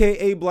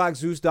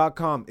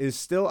 AKABlackZeus.com is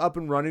still up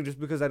and running just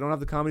because I don't have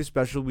the comedy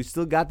special. We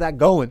still got that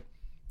going.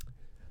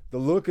 The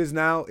look is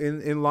now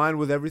in line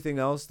with everything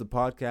else. The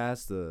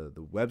podcast, the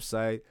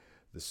website,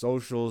 the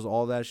socials,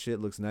 all that shit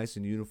looks nice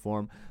and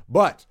uniform.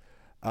 But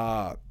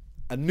a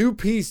new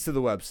piece to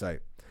the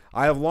website.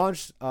 I have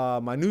launched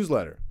my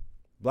newsletter,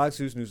 Black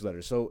Zeus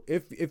newsletter. So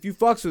if you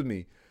fucks with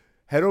me,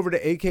 head over to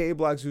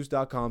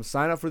AKABlackZeus.com,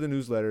 sign up for the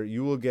newsletter.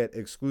 You will get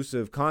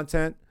exclusive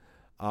content.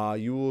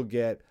 You will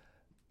get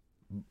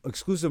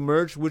exclusive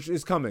merch, which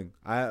is coming.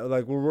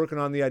 We're working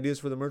on the ideas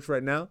for the merch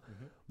right now,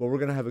 but we're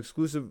gonna have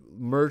exclusive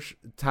merch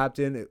tapped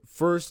in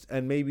first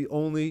and maybe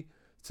only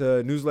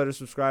to newsletter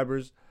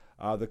subscribers.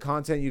 The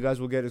content, you guys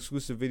will get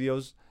exclusive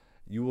videos.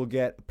 You will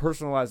get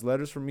personalized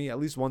letters from me at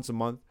least once a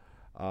month.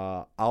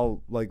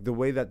 I'll like the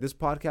way that this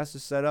podcast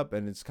is set up,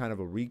 and it's kind of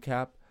a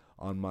recap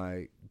on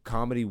my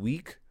comedy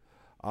week.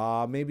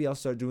 Maybe I'll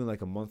start doing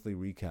like a monthly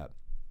recap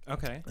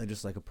Okay. And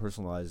just like a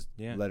personalized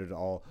letter to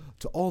all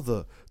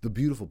the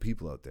beautiful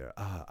people out there.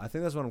 I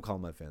think that's what I'm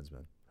calling my fans,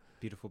 man.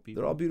 Beautiful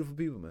people. They're all beautiful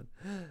people, man.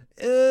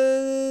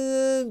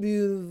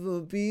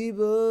 Beautiful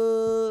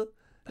people.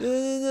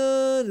 There's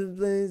another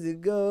place to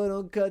go.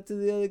 Don't cut to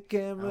the other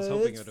camera. I was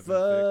hoping it would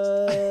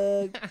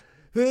have been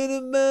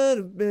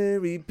fixed.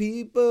 Very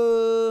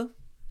people.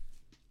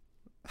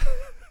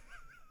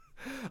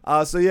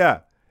 So yeah,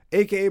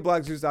 aka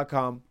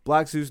blackzeus.com,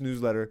 Black Zeus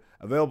newsletter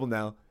available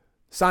now.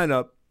 Sign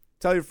up.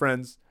 Tell your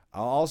friends.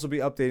 I'll also be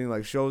updating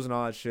like shows and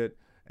all that shit,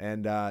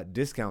 and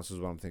discounts is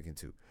what I'm thinking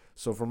too.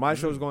 So for my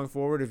shows going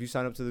forward, if you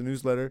sign up to the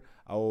newsletter,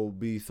 I will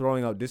be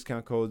throwing out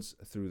discount codes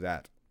through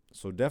that.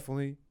 So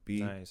definitely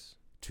be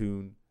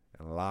tuned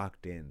and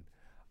locked in.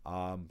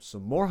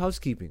 Some more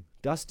housekeeping,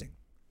 dusting,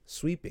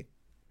 sweeping.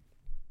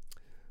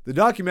 The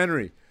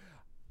documentary.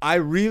 I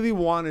really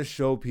want to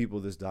show people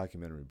this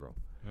documentary, bro.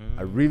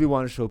 I really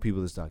want to show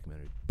people this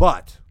documentary.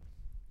 But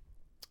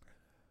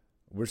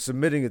we're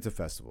submitting it to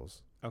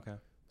festivals. Okay.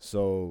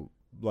 So,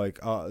 like,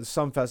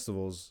 some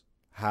festivals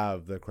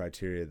have the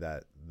criteria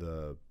that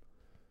the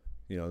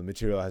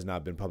material has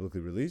not been publicly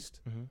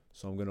released.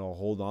 So I'm going to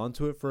hold on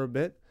to it for a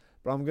bit.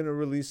 But I'm going to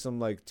release some,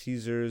 like,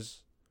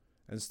 teasers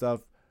and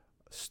stuff,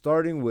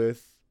 starting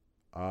with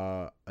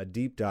a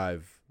deep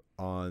dive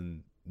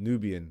on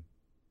Nubian,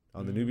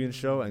 on the Nubian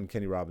show, and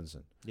Kenny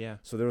Robinson. Yeah.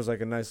 So there was,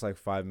 like, a nice,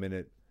 like,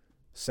 5-minute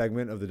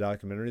segment of the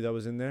documentary that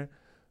was in there.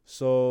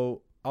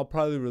 So I'll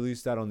probably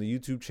release that on the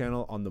YouTube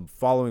channel on the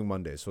following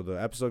Monday. So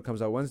the episode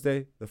comes out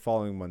Wednesday, the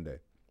following Monday,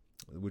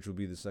 which will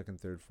be the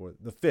 2nd, 3rd, 4th,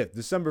 the 5th,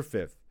 December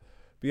 5th.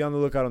 Be on the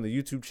lookout on the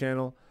YouTube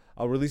channel.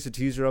 I'll release a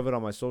teaser of it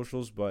on my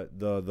socials, but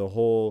the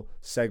whole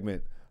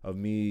segment of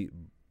me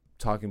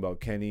talking about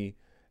Kenny,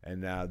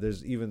 and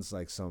there's even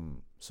like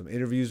some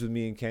interviews with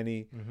me and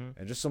Kenny,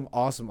 and just some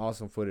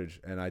awesome footage.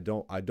 And I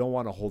don't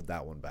want to hold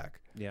that one back.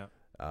 Yeah.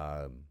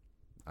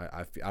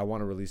 I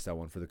want to release that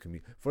one for the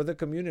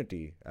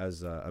community,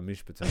 as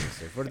Amish Patel would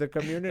say. For the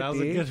community. That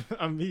was a good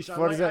Amish.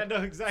 I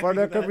know exactly for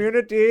the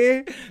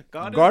community.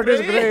 God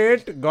is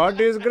great. God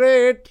is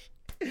great.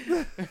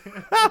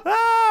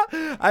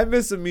 I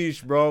miss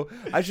Amish, bro.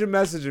 I should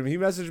message him. He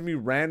messaged me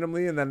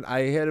randomly, and then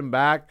I hit him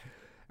back,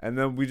 and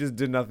then we just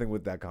did nothing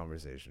with that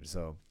conversation.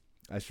 So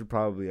I should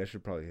probably hit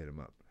him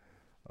up.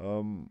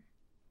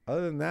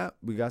 Other than that,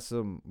 we got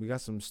some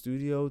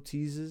studio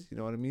teases. You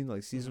know what I mean?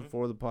 Like season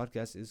 4 of the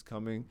podcast is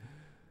coming.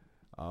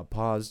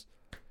 Pause.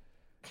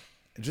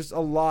 Just a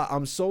lot.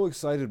 I'm so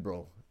excited,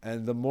 bro.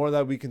 And the more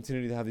that we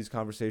continue to have these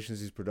conversations,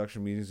 these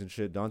production meetings and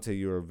shit, Dante,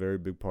 you're a very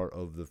big part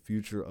of the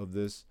future of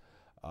this.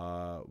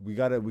 We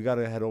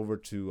gotta head over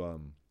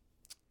to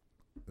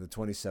the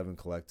 27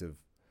 Collective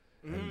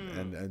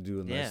and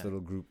do a nice little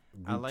group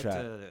I like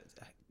chat. to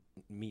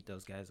meet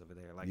those guys over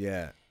there. Like,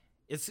 yeah.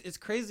 It's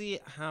crazy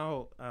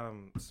how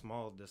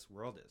small this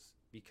world is,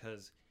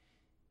 because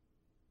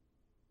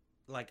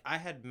like I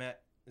had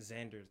met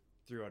Xander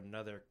through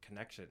another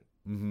connection,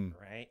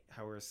 right?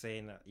 How we're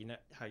saying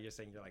how you're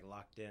saying you're like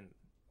locked in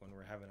when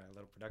we're having our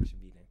little production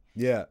meeting.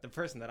 Yeah. The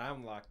person that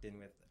I'm locked in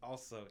with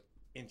also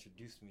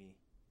introduced me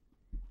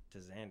to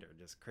Xander,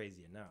 just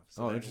crazy enough.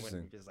 So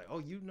interesting. When just like, oh,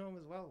 you know him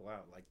as well?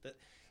 Wow. Like that,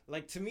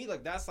 like to me,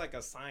 like that's like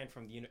a sign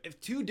from the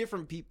if 2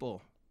 different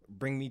people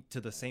bring me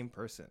to the same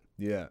person.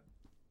 Yeah.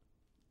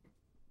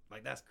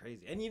 Like, that's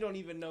crazy. And you don't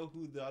even know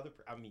who the other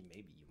I mean,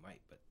 maybe you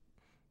might, but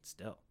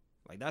still.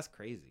 Like, that's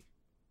crazy.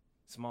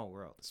 Small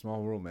world.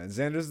 Small world, man.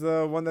 Xander's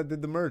the one that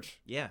did the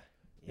merch. Yeah.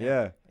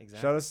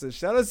 Exactly.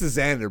 Shout out to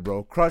Xander,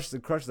 bro. Crush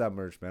that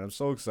merch, man. I'm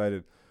so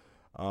excited.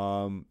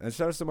 And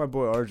shout out to my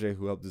boy RJ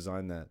who helped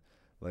design that.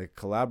 Like,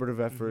 collaborative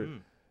effort.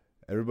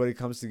 Everybody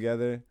comes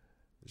together.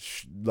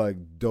 Like,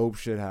 dope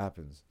shit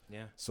happens.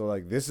 Yeah. So,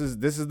 like, this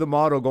is the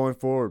motto going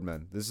forward,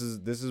 man. This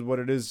is what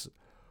it is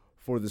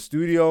for the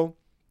studio,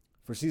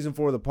 for season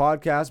 4 of the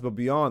podcast, but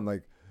beyond.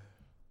 Like,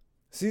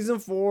 season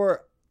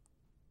 4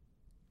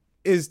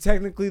 is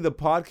technically the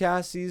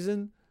podcast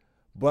season,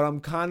 but I'm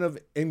kind of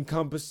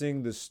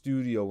encompassing the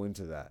studio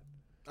into that.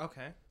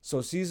 Okay.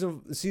 So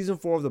season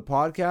 4 of the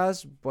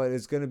podcast, but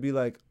it's gonna be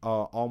like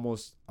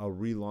almost a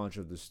relaunch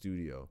of the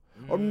studio,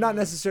 or not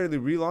necessarily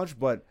relaunch,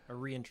 but a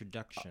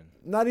reintroduction.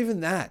 Not even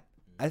that.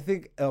 I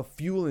think a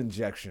fuel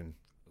injection.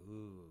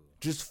 Ooh.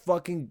 Just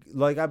fucking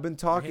like I've been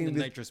talking. The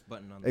nitrous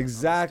button on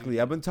exactly.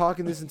 On I've been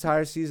talking this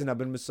entire season. I've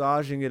been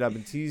massaging it. I've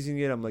been teasing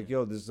it. I'm like,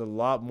 yo, there's a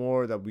lot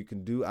more that we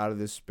can do out of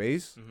this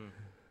space,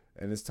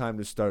 and it's time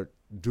to start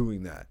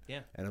doing that.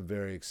 Yeah. And I'm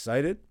very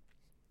excited.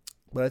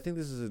 But I think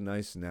this is a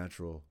nice,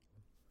 natural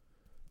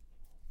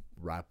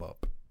wrap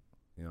up.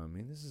 You know what I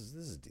mean? This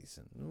is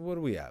decent. What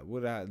are we at?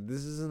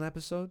 This is an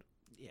episode?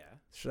 Yeah.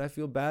 Should I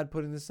feel bad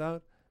putting this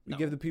out? We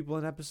give the people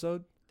an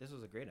episode? This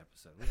was a great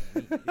episode.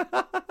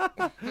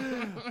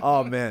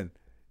 Oh, man.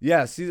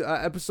 Yeah, see,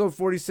 episode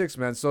 46,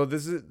 man. So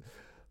this is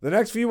the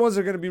next few ones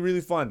are going to be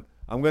really fun.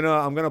 I'm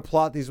gonna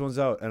plot these ones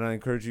out, and I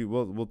encourage you.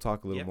 We'll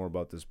talk a little more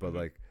about this, but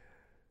like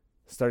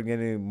start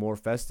getting more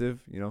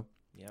festive, you know?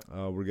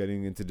 Yeah. We're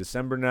getting into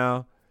December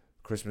now.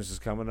 Christmas is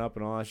coming up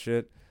and all that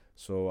shit.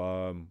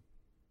 So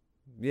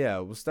Yeah,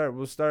 we'll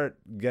start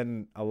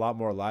getting a lot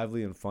more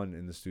lively and fun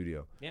in the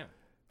studio. Yeah.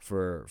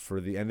 For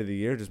the end of the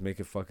year, just make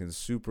it fucking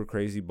super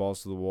crazy,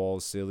 balls to the wall,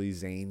 silly,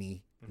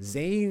 zany. Mm-hmm.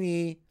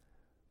 Zany.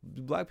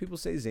 Do black people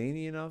say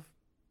zany enough?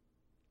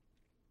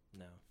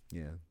 No.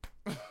 Yeah.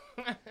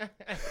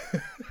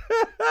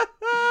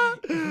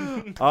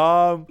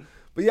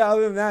 But yeah,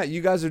 other than that, you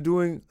guys are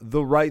doing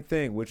the right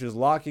thing, which is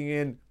locking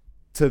in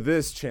to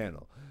this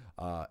channel,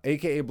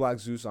 aka Black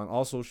Zeus on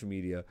all social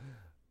media,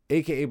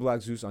 aka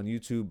Black Zeus on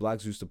YouTube,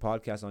 Black Zeus the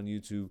podcast on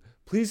YouTube.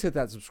 Please hit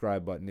that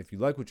subscribe button if you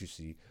like what you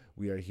see.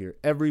 We are here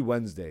every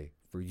Wednesday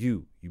for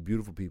you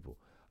beautiful people.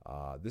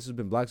 This has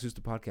been Black Zeus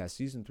the podcast,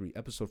 season 3,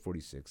 episode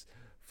 46.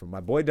 From my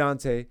boy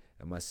Dante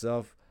and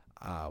myself,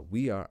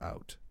 we are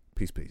out.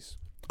 Peace.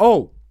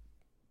 Oh,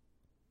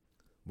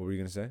 what were you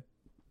gonna say?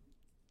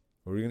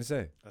 What were you going to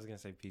say? I was going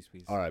to say peace.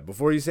 All right.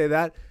 Before you say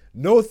that,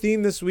 no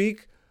theme this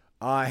week.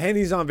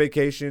 Henny's on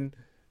vacation.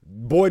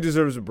 Boy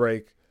deserves a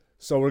break.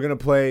 So we're going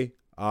to play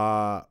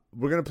a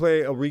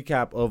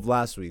recap of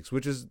last week's,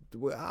 which is,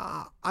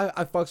 I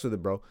fucks with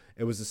it, bro.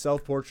 It was a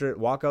self-portrait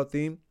walkout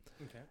theme.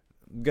 Okay.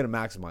 I'm going to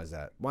maximize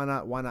that. Why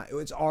not?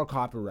 It's our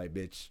copyright,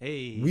 bitch.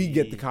 Hey. We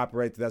get the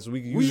copyright to that, so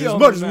we can use it as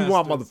much as we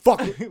want,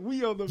 motherfucker.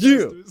 We are the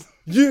masters.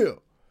 Yeah.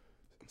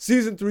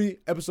 Season 3,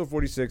 episode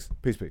 46.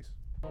 Peace.